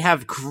have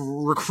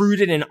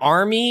recruited an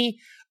army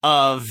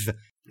of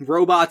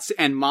robots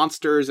and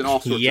monsters and all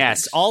sorts of things.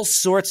 Yes, all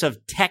sorts of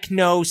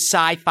techno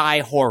sci-fi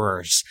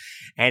horrors.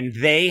 And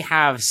they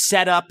have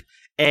set up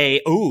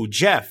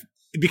Jeff,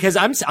 because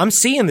I'm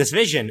seeing this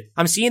vision.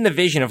 I'm seeing the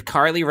vision of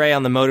Carly Rae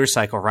on the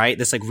motorcycle, right?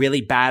 This like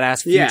really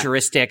badass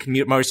futuristic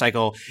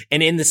motorcycle.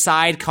 And in the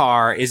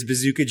sidecar is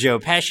Bazooka Joe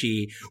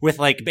Pesci with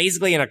like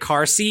basically in a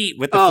car seat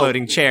with the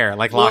floating chair,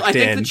 like locked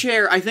in.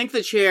 I think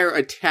the chair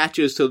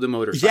attaches to the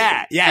motorcycle.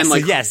 Yeah, yes, and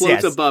like floats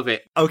yes. above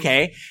it.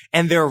 Okay.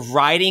 And they're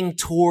riding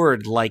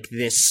toward like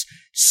this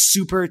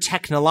super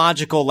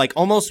technological, like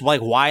almost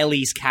like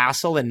Wily's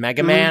castle in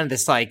Mega Man.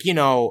 This like,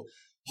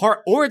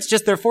 or it's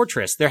just their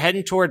fortress. They're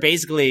heading toward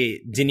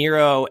basically De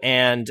Niro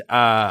and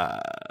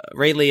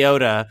Ray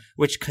Liotta,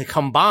 which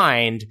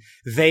combined,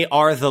 they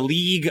are the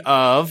League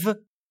of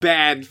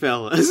Bad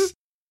Fellas.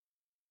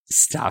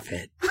 Stop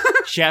it.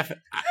 Jeff,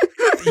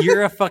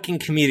 you're a fucking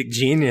comedic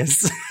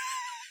genius.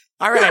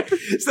 All right.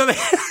 So the League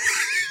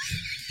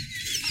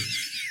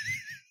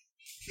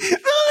of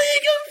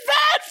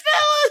Bad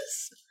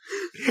Fellas.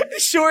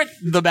 Short,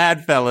 the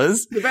Bad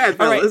Fellas. The Bad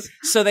Fellas. Right.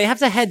 So they have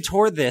to head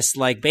toward this,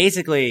 like,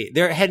 basically,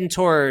 they're heading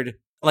toward,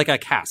 like, a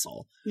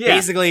castle. Yeah.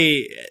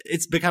 Basically,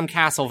 it's become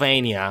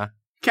Castlevania.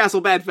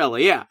 Castle Bad Fella,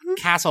 yeah.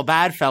 Castle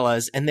Bad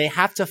Fellas, and they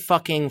have to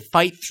fucking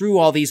fight through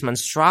all these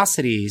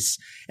monstrosities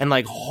and,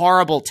 like,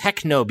 horrible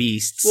techno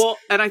beasts. Well,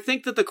 and I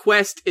think that the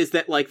quest is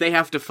that, like, they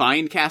have to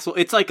find Castle.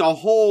 It's like a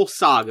whole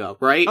saga,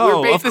 right?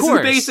 Of this course.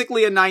 is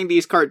basically a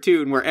 90s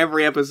cartoon where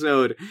every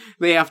episode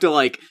they have to,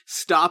 like,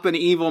 stop an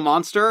evil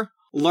monster,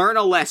 learn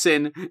a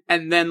lesson,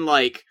 and then,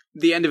 like,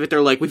 the end of it,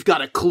 they're like, we've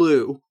got a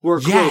clue.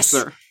 We're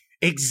closer.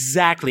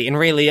 Exactly. And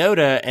Ray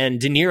Liotta and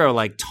De Niro,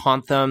 like,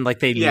 taunt them, like,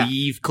 they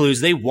leave clues.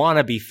 They want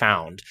to be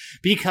found.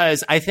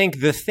 Because I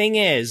think the thing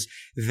is,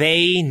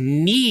 they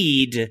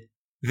need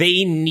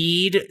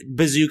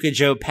Bazooka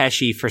Joe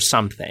Pesci for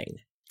something.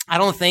 I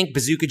don't think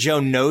Bazooka Joe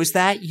knows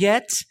that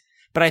yet.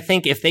 But I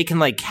think if they can,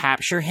 like,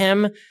 capture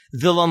him,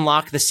 they'll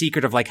unlock the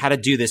secret of, like, how to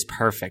do this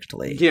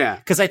perfectly. Yeah.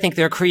 Because I think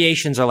their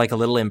creations are, like, a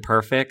little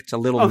imperfect, a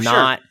little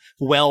not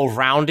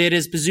well-rounded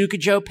as Bazooka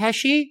Joe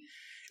Pesci.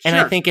 And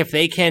I think if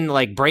they can,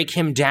 like, break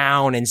him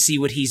down and see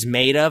what he's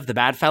made of, the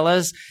Bad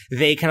Fellas,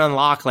 they can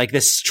unlock, like,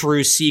 this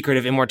true secret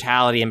of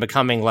immortality and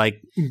becoming, like,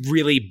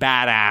 really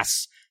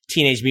badass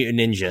Teenage Mutant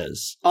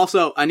Ninjas.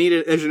 Also,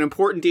 there's an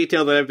important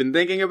detail that I've been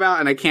thinking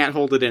about, and I can't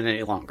hold it in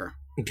any longer.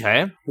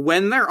 Okay.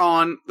 When they're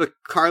on the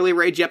Carly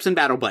Rae Jepsen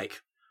battle bike.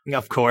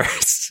 Of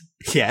course.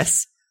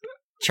 Yes.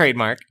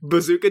 Trademark.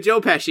 Bazooka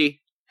Joe Pesci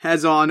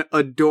has on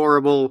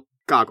adorable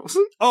goggles.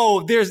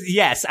 Oh,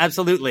 yes,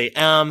 absolutely.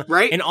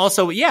 Right? And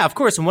also, yeah, of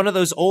course, one of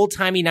those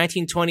old-timey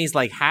 1920s,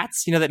 like,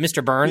 hats, that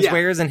Mr. Burns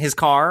wears in his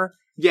car.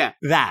 Yeah.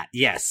 That,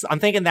 yes. I'm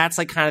thinking that's,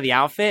 like, kind of the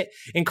outfit.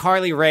 And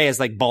Carly Rae is,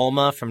 like,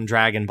 Bulma from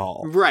Dragon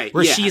Ball. Right,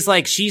 Where she's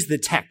the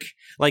tech.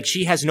 Like,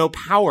 she has no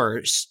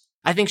powers.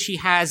 I think she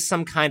has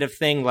some kind of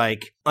thing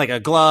like a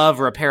glove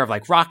or a pair of,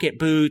 like, rocket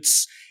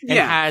boots. And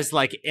has,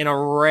 like, an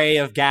array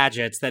of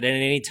gadgets that at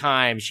any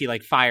time she,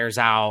 like, fires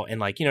out and,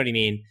 like, you know what I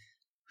mean?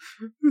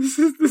 This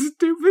is the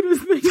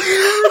stupidest thing I've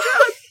ever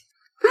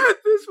done.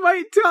 This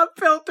might top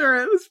filter.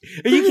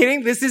 Are you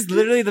kidding? This is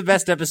literally the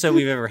best episode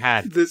we've ever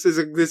had. This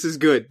is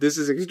good. This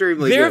is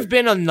extremely good. There have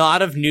been a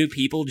lot of new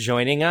people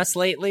joining us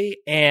lately,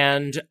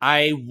 and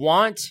I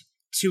want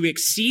to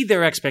exceed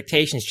their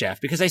expectations,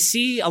 Jeff, because I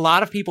see a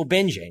lot of people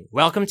binging.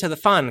 Welcome to the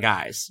fun,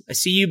 guys. I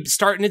see you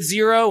starting at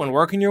 0 and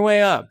working your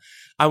way up.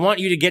 I want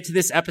you to get to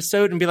this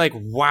episode and be like,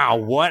 wow,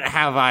 what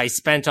have I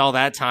spent all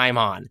that time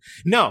on?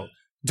 No.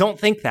 Don't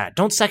think that.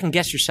 Don't second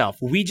guess yourself.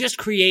 We just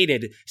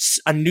created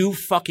a new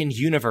fucking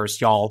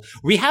universe, y'all.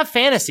 We have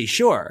fantasy,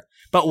 sure.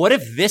 But what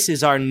if this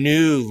is our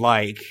new,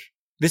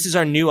 this is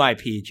our new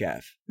IP,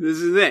 Jeff? This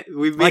is it.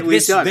 We've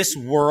done this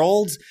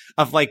world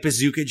of, like,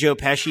 Bazooka Joe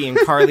Pesci and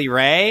Carly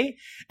Rae.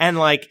 And,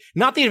 like,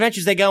 not the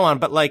adventures they go on,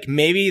 but, like,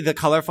 maybe the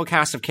colorful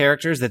cast of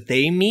characters that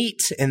they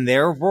meet in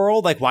their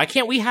world. Like, why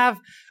can't we have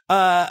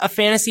a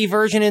fantasy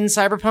version in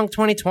Cyberpunk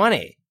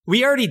 2020?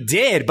 We already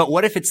did, but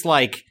what if it's,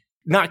 like,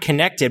 not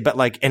connected, but,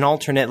 like, an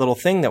alternate little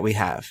thing that we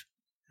have?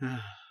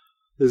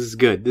 This is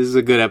good. This is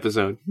a good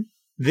episode.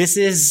 This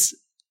is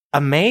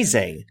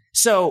amazing.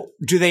 So,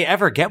 do they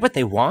ever get what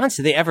they want?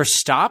 Do they ever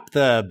stop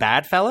the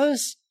bad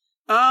fellows?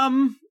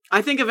 I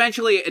think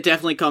eventually it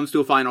definitely comes to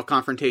a final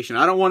confrontation.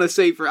 I don't want to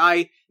say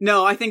I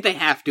think they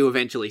have to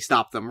eventually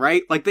stop them,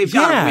 right? Like, they've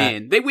got to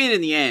win. They win in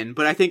the end,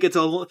 but I think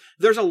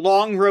there's a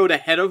long road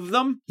ahead of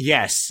them.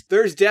 Yes.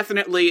 There's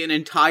definitely an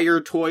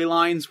entire toy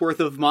line's worth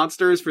of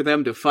monsters for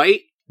them to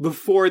fight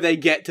before they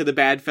get to the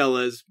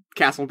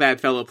Castle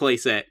Badfellow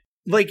playset.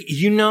 Like,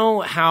 you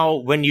know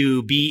how when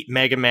you beat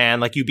Mega Man,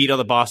 like you beat all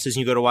the bosses and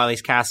you go to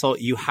Wily's castle,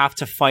 you have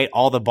to fight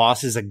all the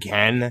bosses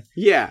again?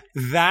 Yeah.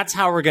 That's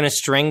how we're going to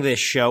string this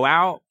show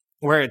out,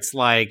 where it's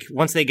like,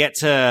 once they get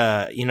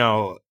to,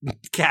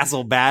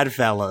 Castle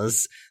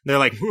Badfellas, they're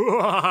like,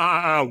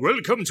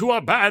 welcome to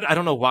our bad... I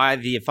don't know why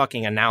the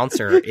fucking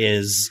announcer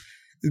is...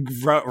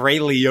 Ray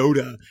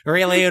Liotta.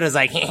 Ray Liotta's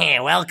like, hey,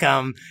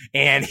 welcome,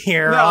 and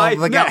here all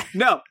the guys.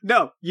 No,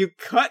 you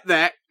cut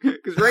that,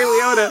 because Ray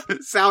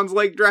Liotta sounds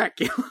like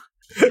Dracula.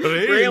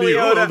 Ray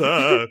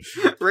Liotta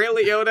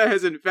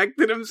has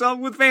infected himself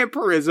with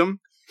vampirism.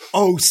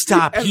 Oh,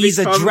 stop. He's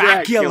a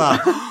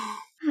Dracula.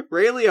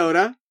 Ray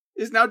Liotta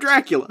is now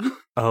Dracula.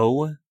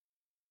 Oh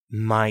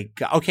my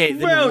God. Okay.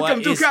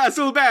 Welcome to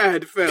Castle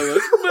Badfellas.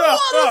 Is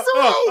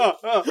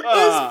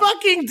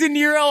fucking De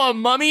Niro a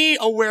mummy,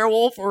 a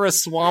werewolf, or a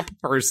swamp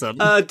person?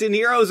 De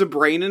Niro's a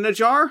brain in a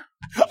jar.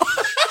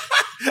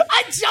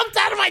 I jumped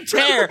out of my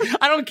chair.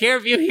 I don't care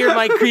if you hear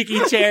my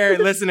creaky chair,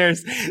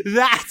 listeners.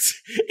 That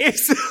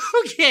is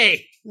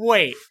okay.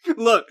 Wait.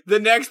 Look, the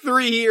next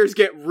 3 years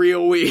get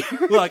real weird.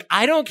 Look,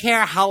 I don't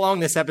care how long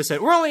this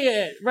episode. We're only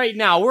right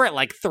now, we're at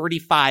like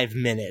 35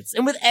 minutes.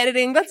 And with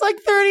editing, that's like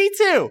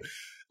 32.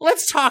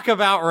 Let's talk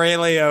about Ray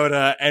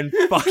Liotta and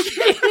fucking...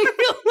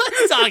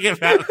 Let's talk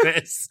about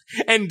this.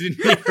 And De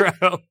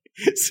Niro.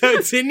 So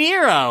De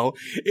Niro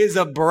is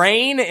a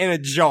brain in a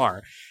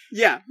jar.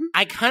 Yeah.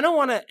 I kind of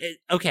want to...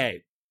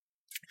 Okay.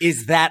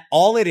 Is that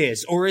all it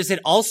is? Or is it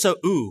also...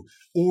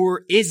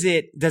 Or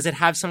does it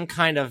have some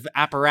kind of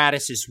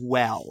apparatus as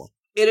well?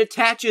 It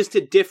attaches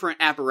to different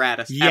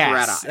apparatus.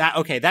 Yes.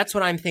 Okay, that's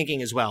what I'm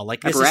thinking as well.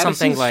 Like, this is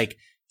something like...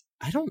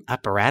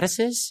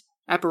 Apparatuses?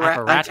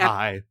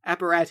 Apparati.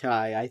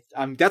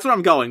 That's what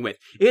I'm going with.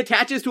 It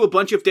attaches to a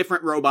bunch of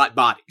different robot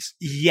bodies.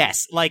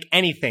 Yes, like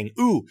anything.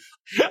 Ooh,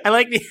 I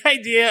like the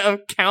idea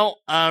of Count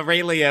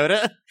Ray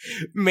Liotta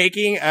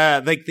making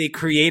they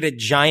create a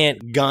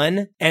giant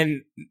gun,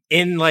 and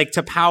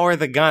to power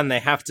the gun they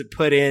have to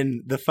put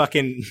in the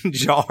fucking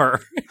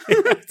jar.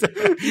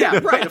 Yeah,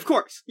 right. Of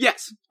course.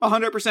 Yes,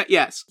 100%.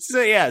 Yes.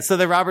 So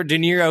the Robert De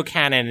Niro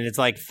cannon, and it's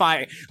like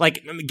fire.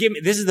 Like,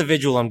 this is the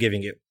visual I'm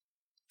giving you.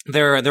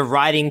 They're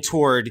riding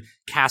toward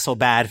Castle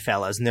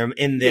Badfellas, and they're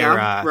in their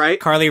right.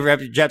 Carly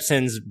Rae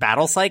Jepsen's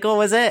battle cycle,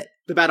 was it?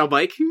 The battle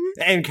bike.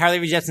 And Carly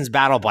Rae Jepsen's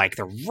battle bike.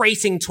 They're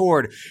racing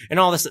toward,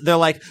 and all this. They're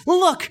like,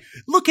 look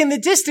in the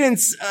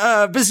distance,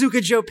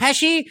 Bazooka Joe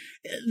Pesci.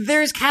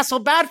 There's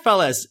Castle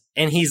Badfellas,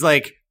 and he's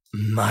like,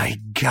 my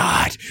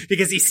God,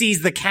 because he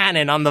sees the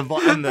cannon on the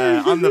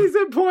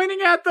He's pointing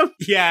at them.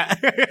 Yeah.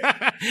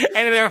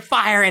 And they're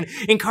firing,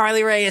 and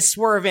Carly Rae is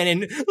swerving,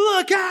 and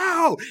look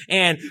out!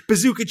 And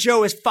Bazooka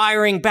Joe is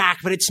firing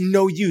back, but it's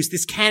no use.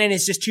 This cannon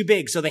is just too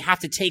big, so they have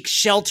to take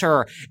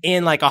shelter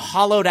in like a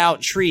hollowed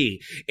out tree.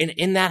 And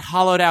in that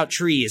hollowed out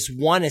tree is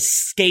one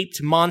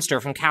escaped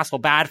monster from Castle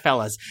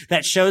Badfellas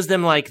that shows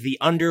them like the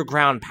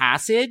underground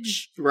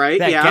passage. Right,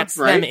 that yeah, gets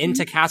right. them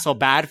into Castle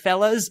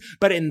Badfellas,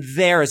 but in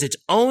there is its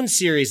own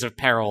series of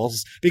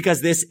perils, because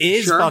this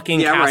is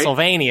fucking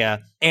Castlevania. Right.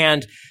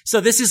 And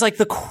so this is like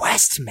the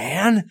quest,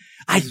 man.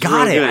 I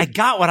got it. I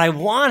got what I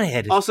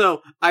wanted.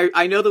 Also,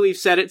 I know that we've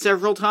said it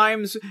several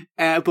times,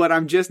 but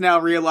I'm just now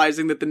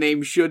realizing that the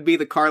name should be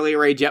the Carly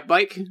Rae Jet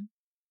Bike.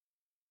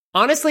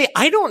 Honestly,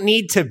 I don't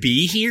need to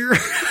be here.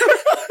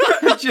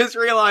 I just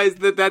realized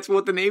that that's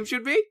what the name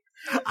should be.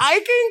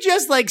 I can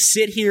just like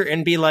sit here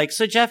and be like,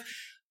 so Jeff,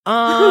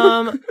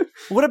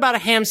 what about a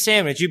ham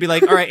sandwich? You'd be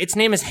like, all right, its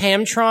name is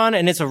Hamtron,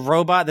 and it's a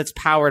robot that's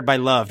powered by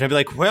love. And I'd be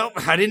like, well,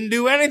 I didn't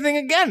do anything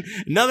again.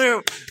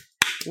 Another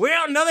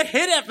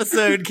hit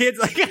episode, kids.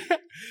 Like,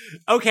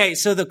 okay,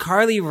 so the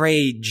Carly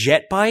Rae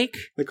Jet Bike.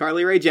 The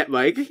Carly Rae Jet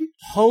Bike.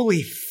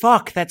 Holy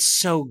fuck, that's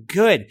so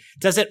good.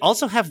 Does it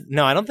also have...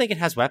 No, I don't think it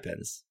has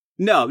weapons.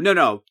 No.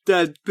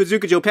 The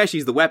Bazooka Joe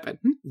Pesci's the weapon.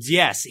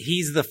 Yes,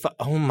 he's the...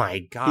 Oh my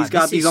God.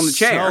 He's on the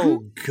chair.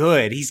 So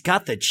good. He's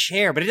got the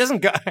chair, but it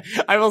doesn't go...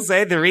 I will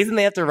say the reason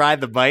they have to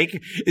ride the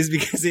bike is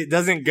because it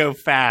doesn't go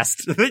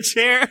fast. The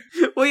chair...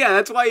 Well, yeah,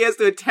 that's why he has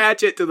to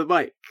attach it to the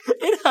bike.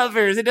 It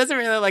hovers. It doesn't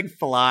really like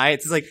fly.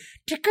 It's just like...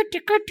 Ticka,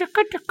 ticka,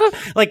 ticka,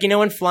 ticka. Like, you know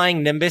when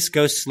flying Nimbus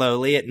goes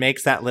slowly, it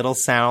makes that little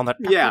sound. That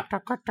yeah.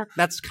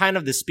 That's kind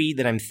of the speed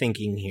that I'm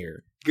thinking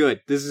here.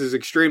 Good. This is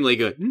extremely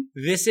good.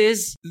 This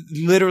is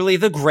literally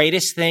the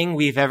greatest thing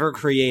we've ever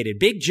created.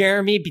 Big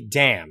Jeremy be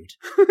damned.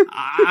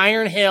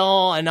 Iron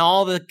Hill and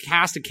all the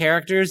cast of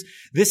characters.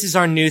 This is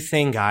our new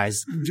thing,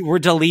 guys. We're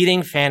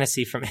deleting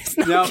fantasy from it.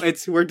 No,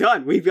 we're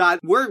done.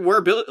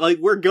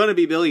 We're gonna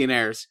be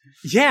billionaires.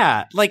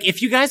 Yeah, like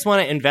if you guys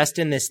want to invest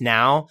in this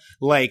now,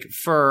 like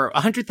for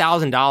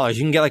 $100,000,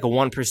 you can get like a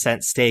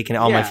 1% stake in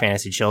All My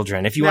Fantasy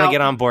Children. If you want to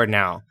get on board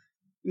now.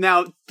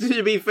 Now,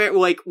 to be fair,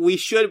 like we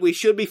should be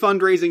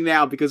fundraising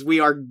now because we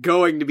are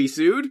going to be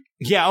sued.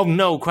 Yeah, oh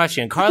no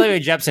question. Carly Rae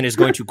Jepsen is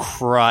going to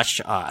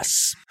crush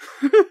us.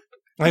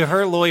 Like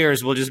her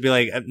lawyers will just be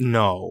like,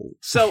 no.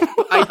 So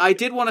I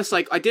did want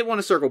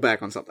to circle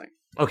back on something.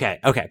 Okay,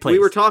 please. We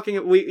were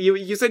talking.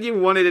 You said you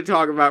wanted to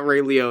talk about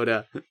Ray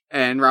Liotta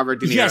and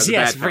Robert De Niro.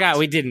 Yes. I forgot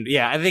we didn't.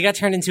 Yeah, they got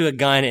turned into a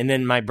gun, and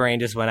then my brain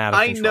just went out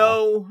of control. I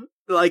know.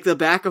 Like the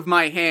back of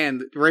my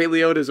hand, Ray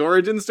Liotta's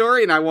origin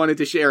story, and I wanted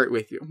to share it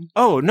with you.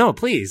 Oh, no,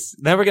 please.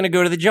 Then we're going to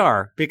go to the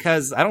jar,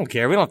 because I don't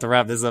care. We don't have to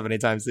wrap this up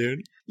anytime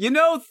soon. You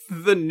know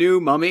the new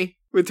Mummy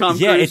with Tom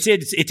Cruise? Yeah,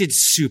 it did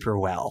super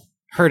well.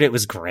 Heard it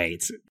was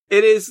great.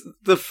 It is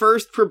the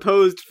first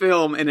proposed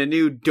film in a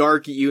new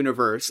dark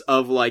universe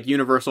of, like,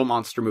 Universal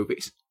monster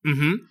movies.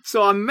 Mm-hmm.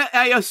 So I'm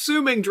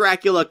assuming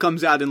Dracula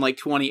comes out in, like,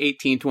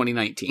 2018,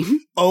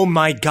 2019. Oh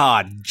my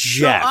god,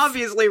 Jeff. So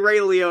obviously Ray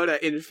Liotta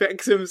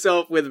infects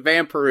himself with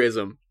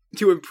vampirism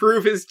to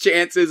improve his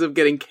chances of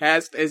getting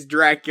cast as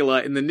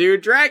Dracula in the new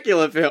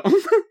Dracula film.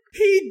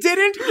 He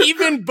didn't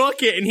even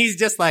book it, and he's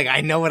just like,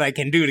 I know what I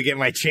can do to get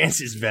my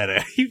chances better.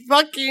 He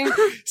fucking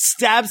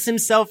stabs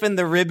himself in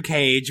the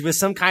ribcage with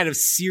some kind of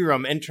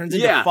serum and turns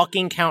into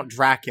fucking Count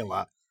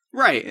Dracula.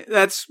 Right.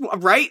 That's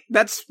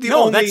the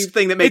only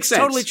thing that makes sense.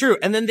 It's totally true.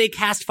 And then they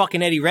cast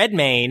fucking Eddie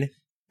Redmayne.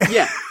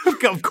 Yeah.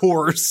 Of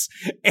course.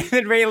 And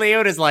then Ray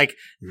Liotta's like,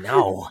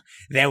 no,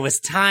 there was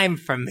time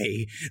for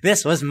me.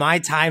 This was my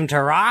time to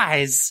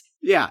rise.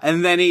 Yeah,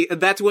 and then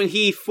that's when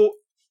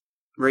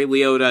Ray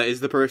Liotta is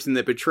the person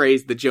that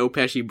betrays the Joe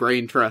Pesci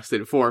brain trust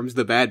and forms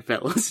the Bad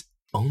Fellas.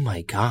 Oh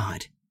my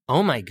god.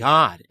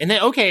 And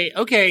then,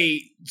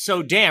 okay,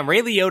 so damn,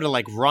 Ray Liotta,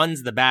 like,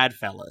 runs the Bad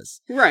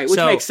Fellas. Right, which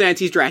makes sense.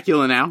 He's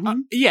Dracula now.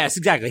 Yes,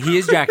 exactly. He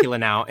is Dracula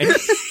now. And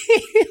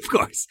of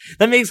course.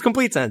 That makes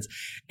complete sense.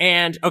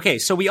 And, okay,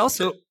 so we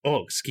also...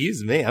 Oh,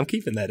 excuse me. I'm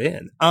keeping that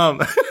in.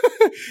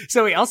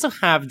 So we also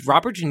have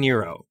Robert De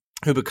Niro,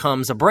 who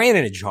becomes a brain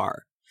in a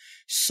jar.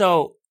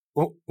 So...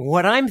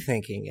 what I'm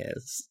thinking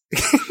is,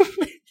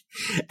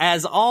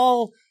 as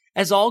all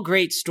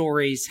great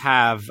stories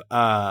have,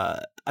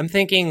 I'm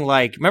thinking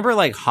like, remember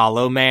like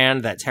Hollow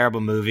Man, that terrible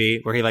movie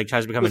where he like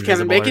tries to become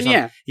invisible? Kevin Bacon,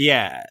 yeah.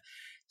 Yeah.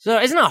 So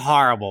it's not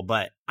horrible,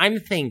 but I'm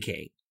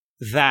thinking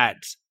that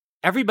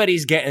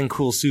everybody's getting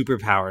cool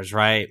superpowers,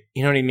 right?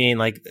 You know what I mean?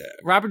 Like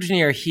Robert De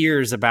Niro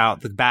hears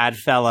about the Bad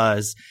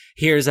Fellas,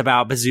 hears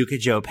about Bazooka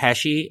Joe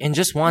Pesci, and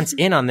just wants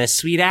in on this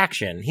sweet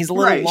action. He's a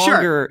little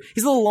longer.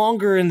 He's a little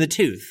longer in the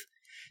tooth.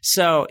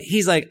 So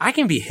he's like, I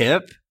can be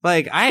hip.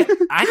 Like I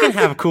can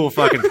have cool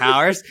fucking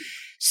powers.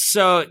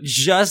 So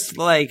just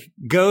like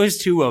goes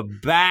to a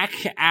back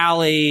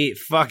alley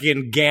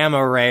fucking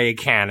gamma ray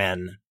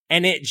cannon,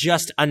 and it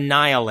just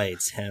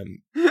annihilates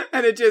him.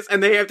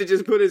 And they have to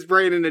just put his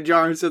brain in a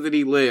jar so that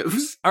he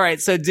lives. All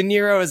right, so De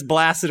Niro is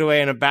blasted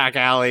away in a back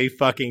alley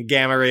fucking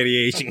gamma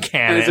radiation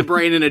cannon. And it's a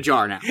brain in a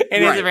jar now.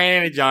 And it's a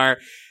brain in a jar.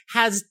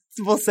 Has,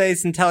 we'll say,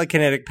 some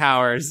telekinetic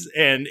powers,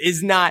 and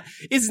is not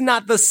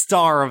the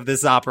star of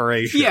this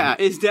operation. Yeah,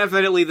 is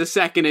definitely the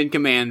second in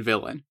command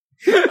villain.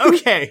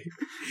 Okay,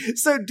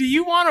 so do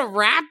you want to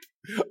rap,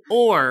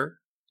 or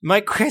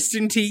my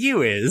question to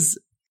you is,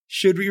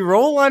 should we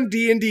roll on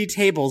D&D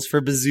tables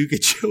for Bazooka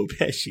Joe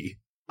Pesci?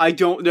 I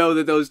don't know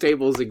that those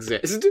tables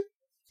exist.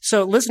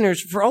 So,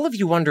 listeners, for all of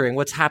you wondering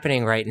what's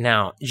happening right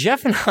now,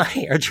 Jeff and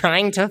I are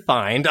trying to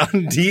find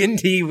on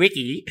D&D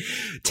Wiki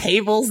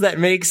tables that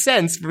make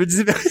sense for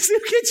Bazooka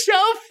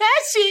Joe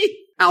Pesci.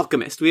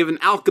 Alchemist. We have an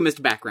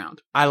alchemist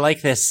background. I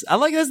like this.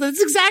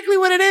 That's exactly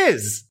what it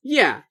is.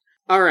 Yeah.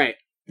 All right.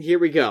 Here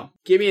we go.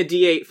 Give me a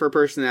D8 for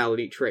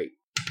personality trait.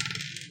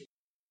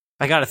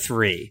 I got a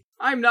 3.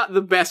 I'm not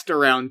the best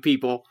around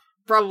people.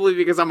 Probably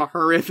because I'm a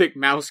horrific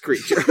mouse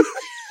creature.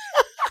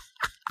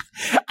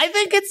 I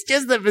think it's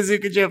just that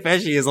Bazooka Joe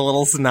Pesci is a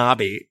little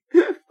snobby.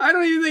 I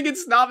don't even think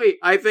it's snobby.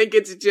 I think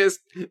it's just,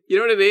 you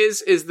know what it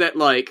is? Is that,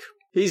 like,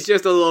 he's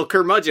just a little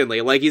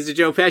curmudgeonly. Like, he's a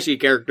Joe Pesci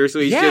character, so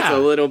he's just a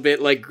little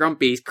bit, like,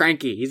 grumpy. He's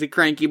cranky. He's a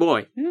cranky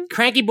boy.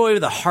 Cranky boy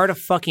with a heart of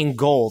fucking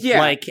gold. Yeah.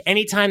 Like,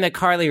 anytime that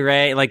Carly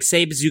Rae, like,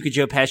 say Bazooka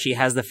Joe Pesci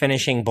has the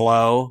finishing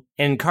blow,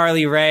 and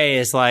Carly Rae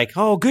is like,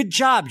 oh, good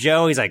job,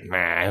 Joe. He's like,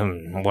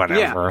 man,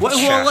 whatever.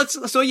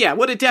 Yeah.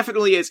 What it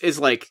definitely is,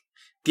 like,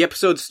 the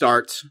episode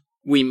starts,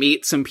 we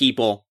meet some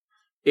people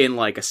in,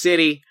 like, a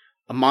city,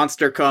 a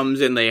monster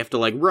comes and they have to,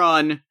 like,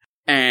 run,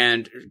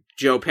 and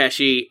Joe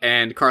Pesci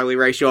and Carly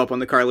Rae show up on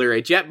the Carly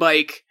Rae jet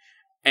bike,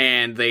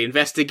 and they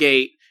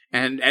investigate,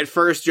 and at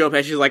first Joe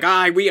Pesci's like,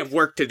 we have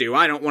work to do,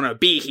 I don't want to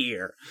be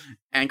here.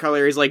 And Carly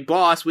Rae's like,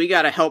 boss, we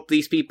gotta help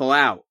these people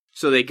out.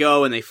 So they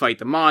go and they fight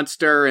the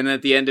monster, and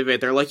at the end of it,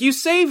 they're like, "You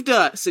saved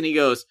us!" And he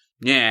goes,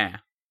 "Yeah,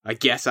 I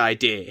guess I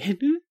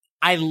did."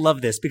 I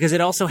love this because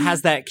it also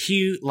has that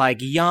cute, like,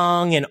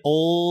 young and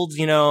old,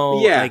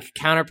 like,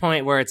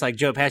 counterpoint where it's like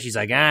Joe Pesci's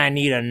like, I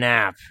need a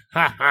nap.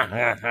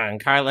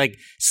 And Carly, like,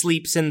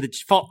 sleeps in the...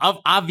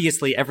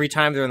 Obviously, every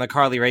time they're in the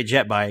Carly Rae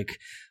jet bike,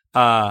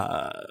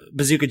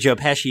 Bazooka Joe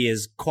Pesci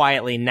is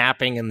quietly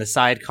napping in the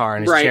sidecar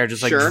in his chair,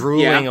 just, like,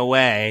 drooling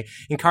away.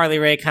 And Carly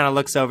Rae kind of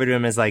looks over to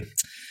him and is like...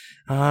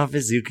 Oh,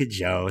 Bazooka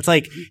Joe. It's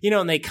like,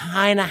 and they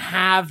kind of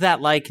have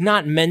that, like,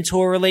 not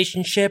mentor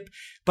relationship,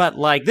 but,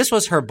 like, this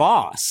was her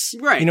boss.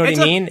 Right. You know what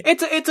I mean?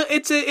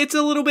 It's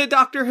a little bit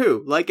Doctor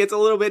Who. Like, it's a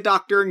little bit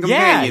Doctor and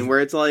Companion, where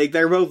it's like,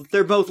 they're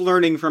both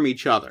learning from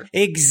each other.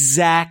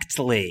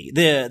 Exactly.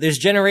 There's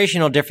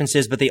generational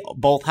differences, but they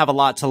both have a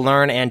lot to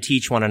learn and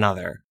teach one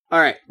another. All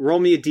right, roll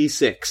me a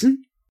d6.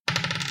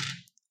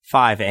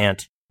 5,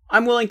 Ant.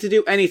 I'm willing to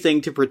do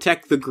anything to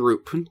protect the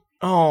group.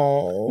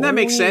 Oh. That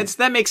makes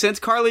sense.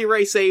 Carly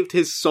Rae saved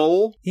his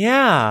soul.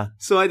 Yeah.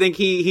 So I think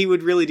he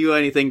would really do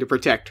anything to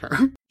protect her.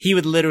 He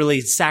would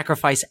literally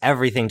sacrifice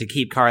everything to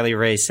keep Carly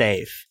Rae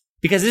safe.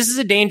 Because this is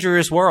a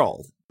dangerous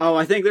world. Oh,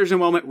 I think there's a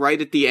moment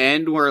right at the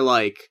end where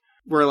Ray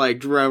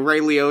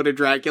Liotta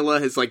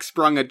Dracula has, like,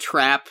 sprung a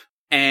trap,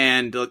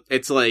 and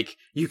it's like,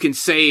 you can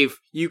save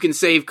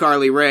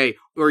Carly Rae,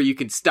 or you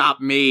can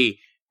stop me,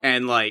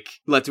 and, like,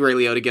 lets Ray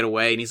Liotta get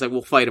away, and he's like,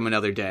 we'll fight him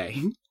another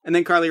day. And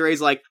then Carly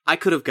Rae's like, I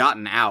could have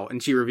gotten out.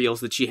 And she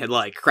reveals that she had,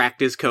 like, cracked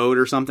his code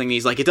or something. And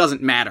he's like, it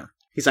doesn't matter.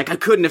 He's like, I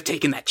couldn't have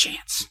taken that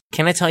chance.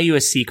 Can I tell you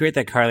a secret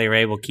that Carly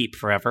Rae will keep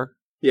forever?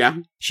 Yeah?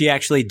 She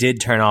actually did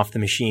turn off the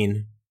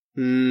machine.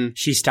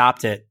 She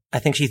stopped it. I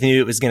think she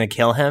knew it was going to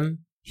kill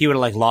him. He would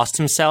have, like, lost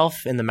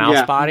himself in the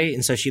mouse body.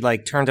 And so she,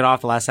 like, turned it off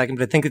the last second.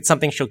 But I think it's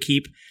something she'll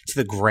keep to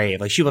the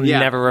grave. Like, she will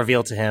never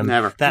reveal to him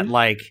that,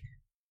 like,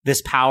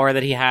 this power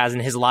that he has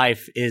in his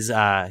life is,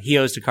 he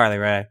owes to Carly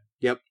Rae.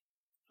 Yep.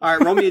 All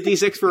right, roll me a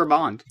d6 for a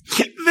bond.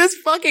 This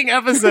fucking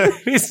episode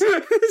is...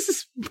 This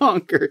is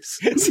bonkers.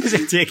 This is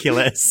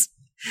ridiculous.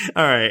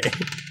 All right.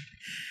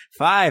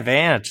 5,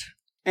 Ant.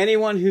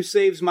 Anyone who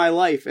saves my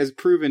life has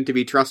proven to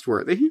be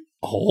trustworthy.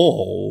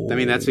 Oh. I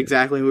mean, that's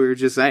exactly what we were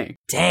just saying.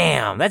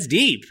 Damn, that's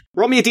deep.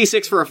 Roll me a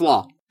d6 for a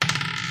flaw.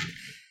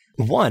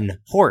 1,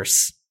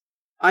 horse.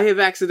 I have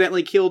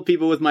accidentally killed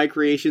people with my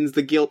creations.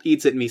 The guilt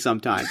eats at me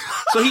sometimes.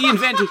 So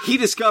he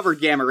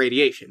discovered gamma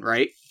radiation,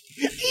 right?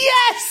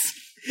 Yes!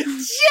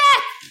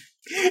 Yeah!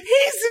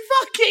 He's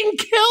fucking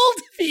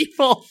killed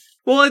people!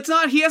 Well, it's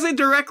not, he hasn't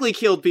directly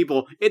killed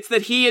people. It's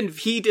that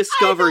he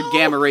discovered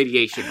gamma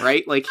radiation,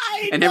 right? Like,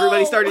 and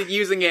everybody started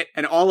using it,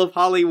 and all of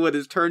Hollywood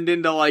is turned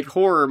into, like,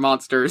 horror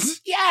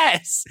monsters.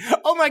 Yes!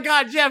 Oh my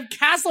god, Jeff,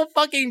 Castle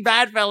fucking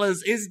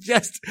Badfellas is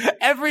just,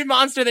 every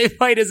monster they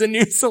fight is a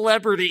new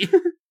celebrity.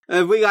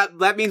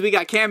 That means we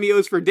got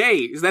cameos for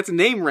days. That's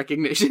name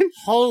recognition.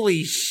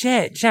 Holy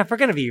shit, Jeff, we're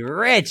gonna be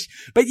rich.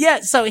 But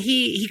yeah, so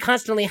he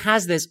constantly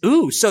has this,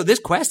 so this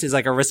quest is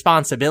like a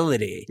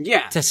responsibility.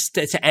 Yeah.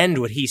 To end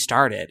what he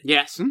started.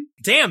 Yes.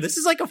 Damn, this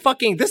is like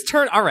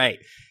alright.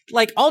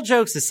 Like, all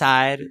jokes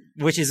aside,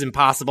 which is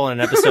impossible in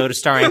an episode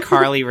starring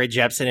Carly Rae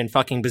Jepsen and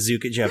fucking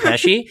Bazooka Joe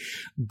Pesci,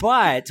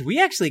 but we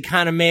actually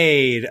kind of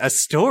made a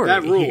story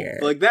here.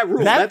 That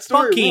ruled. That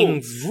story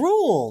fucking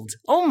ruled.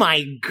 Oh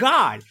my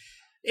god.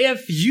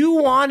 If you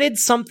wanted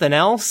something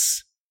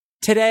else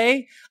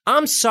today,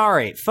 I'm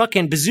sorry.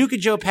 Fucking Bazooka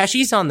Joe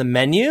Pesci's on the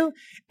menu,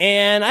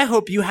 and I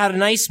hope you had a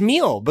nice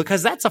meal,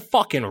 because that's a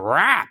fucking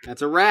wrap.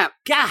 That's a wrap.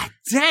 God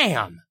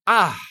damn.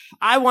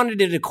 I wanted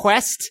a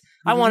quest.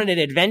 I wanted an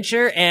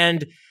adventure,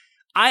 and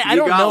I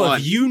don't know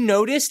if you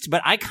noticed,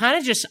 but I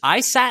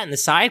sat in the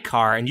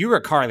sidecar, and you were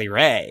Carly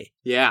Rae.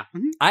 Yeah.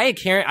 I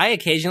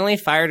occasionally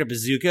fired a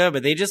bazooka,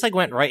 but they just, like,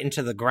 went right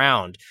into the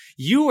ground.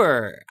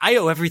 I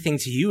owe everything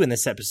to you in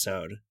this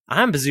episode.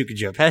 I'm Bazooka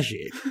Joe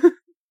Pesci.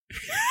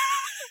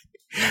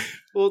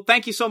 Well,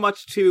 thank you so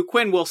much to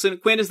Quinn Wilson.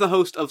 Quinn is the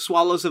host of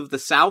Swallows of the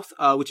South,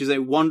 which is a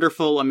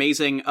wonderful,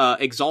 amazing,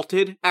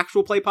 Exalted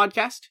actual play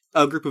podcast.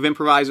 A group of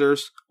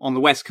improvisers on the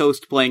West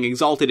Coast playing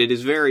Exalted. It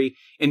is very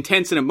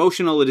intense and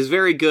emotional. It is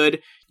very good.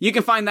 You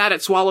can find that at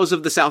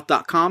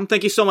swallowsofthesouth.com.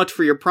 Thank you so much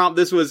for your prompt.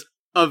 This was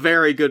a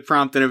very good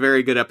prompt and a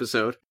very good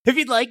episode. If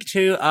you'd like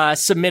to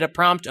submit a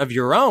prompt of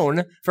your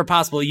own for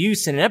possible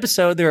use in an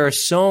episode, there are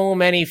so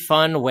many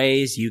fun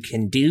ways you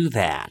can do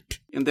that.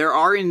 And there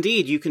are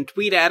indeed. You can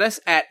tweet at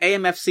us at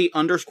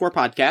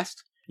AMFC_podcast.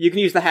 You can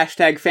use the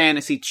hashtag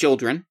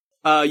FantasyChildren.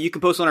 You can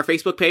post on our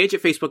Facebook page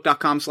at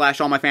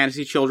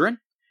facebook.com/allmyfantasychildren.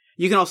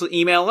 You can also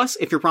email us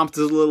if your prompt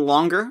is a little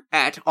longer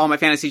at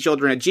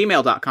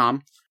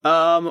allmyfantasychildren@gmail.com.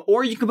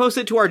 Or you can post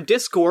it to our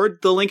Discord,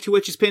 the link to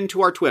which is pinned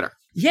to our Twitter.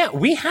 Yeah,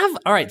 we have.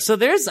 All right, so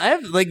there's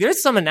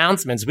some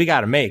announcements we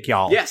got to make,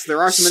 y'all. Yes,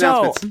 there are some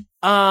announcements.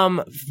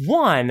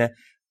 One,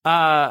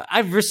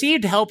 I've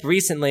received help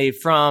recently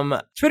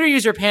from Twitter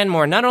user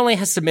Panmore. Not only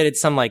has submitted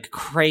some, like,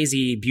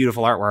 crazy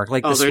beautiful artwork,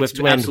 like the Swift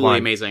Wind absolutely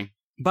amazing,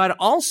 but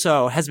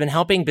also has been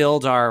helping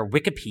build our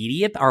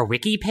Wikipedia, our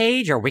wiki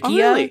page, our Wikia. Oh,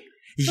 really?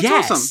 That's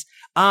yes. awesome.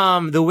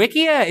 The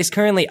Wikia is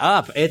currently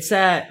up. It's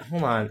at,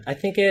 hold on, I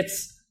think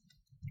it's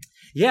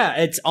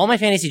All My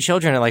Fantasy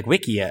Children at like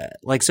Wikia.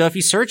 Like, so if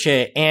you search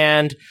it,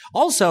 and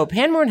also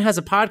Panmorn has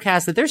a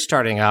podcast that they're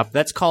starting up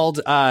that's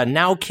called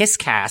Now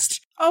Kisscast.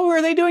 Oh,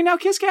 are they doing Now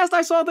Kisscast?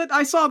 I saw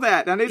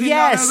that. And I did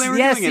not know they were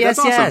doing it. That's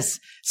awesome. Yes.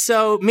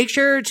 So make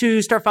sure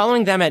to start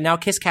following them at Now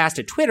Kisscast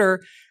at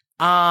Twitter.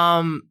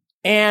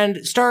 And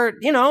start,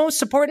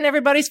 supporting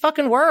everybody's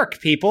fucking work,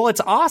 people.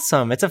 It's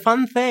awesome. It's a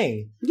fun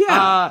thing.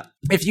 Yeah.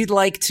 If you'd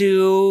like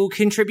to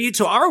contribute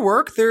to our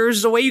work,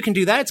 there's a way you can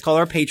do that. It's called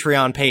our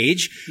Patreon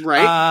page.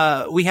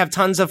 Right. We have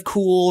tons of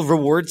cool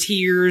reward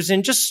tiers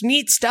and just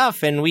neat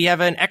stuff. And we have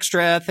an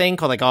extra thing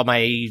called like All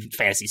My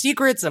Fantasy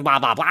Secrets and blah,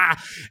 blah, blah.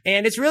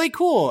 And it's really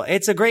cool.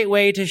 It's a great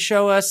way to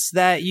show us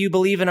that you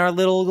believe in our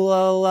little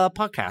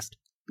podcast.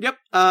 Yep.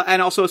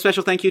 And also a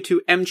special thank you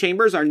to M.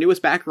 Chambers, our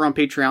newest backer on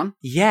Patreon.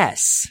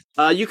 Yes.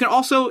 You can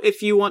also,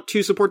 if you want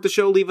to support the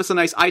show, leave us a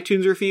nice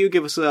iTunes review,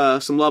 give us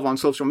some love on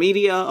social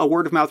media, a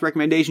word-of-mouth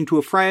recommendation to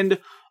a friend.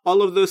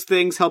 All of those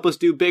things help us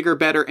do bigger,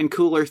 better, and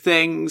cooler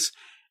things,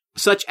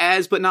 such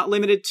as, but not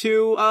limited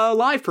to,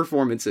 live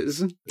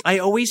performances. I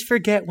always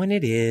forget when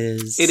it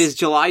is. It is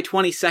July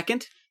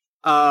 22nd.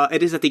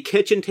 It is at the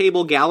Kitchen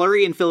Table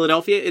Gallery in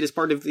Philadelphia. It is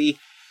part of the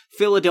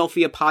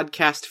Philadelphia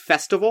Podcast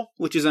Festival,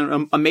 which is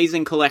an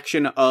amazing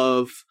collection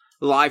of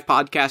live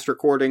podcast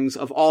recordings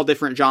of all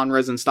different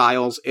genres and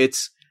styles.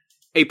 It's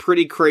a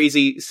pretty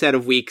crazy set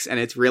of weeks, and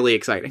it's really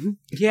exciting.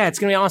 Yeah, it's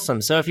going to be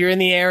awesome. So if you're in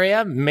the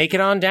area, make it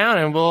on down,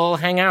 and we'll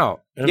hang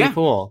out. It'll be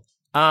cool.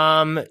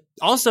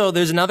 Also,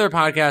 there's another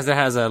podcast that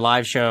has a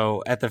live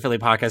show at the Philly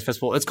Podcast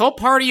Festival. It's called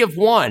Party of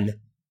One.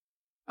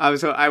 I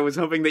was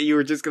hoping that you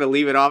were just going to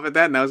leave it off at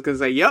that, and I was going to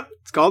say, yep,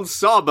 it's called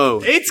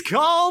Sawbones. It's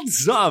called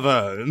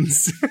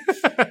Sawbones.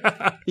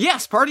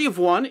 Yes, Party of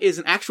One is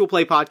an actual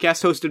play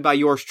podcast hosted by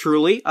yours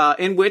truly,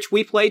 in which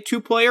we play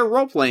two-player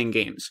role-playing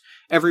games.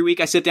 Every week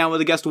I sit down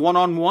with a guest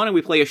one-on-one, and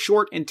we play a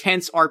short,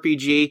 intense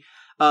RPG.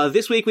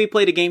 This week we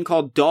played a game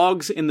called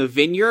Dogs in the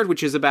Vineyard,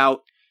 which is about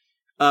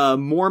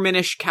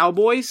Mormonish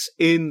cowboys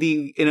in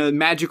a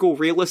magical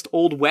realist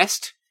Old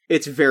West.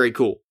 It's very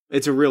cool.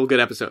 It's a real good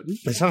episode.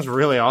 It sounds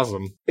really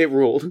awesome. It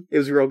ruled. It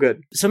was real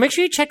good. So make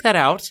sure you check that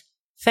out.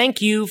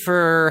 Thank you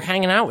for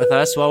hanging out with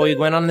us while we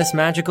went on this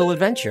magical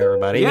adventure,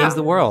 everybody. It means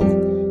the world.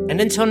 And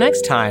until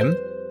next time,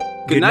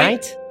 good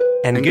night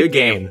and good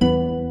game.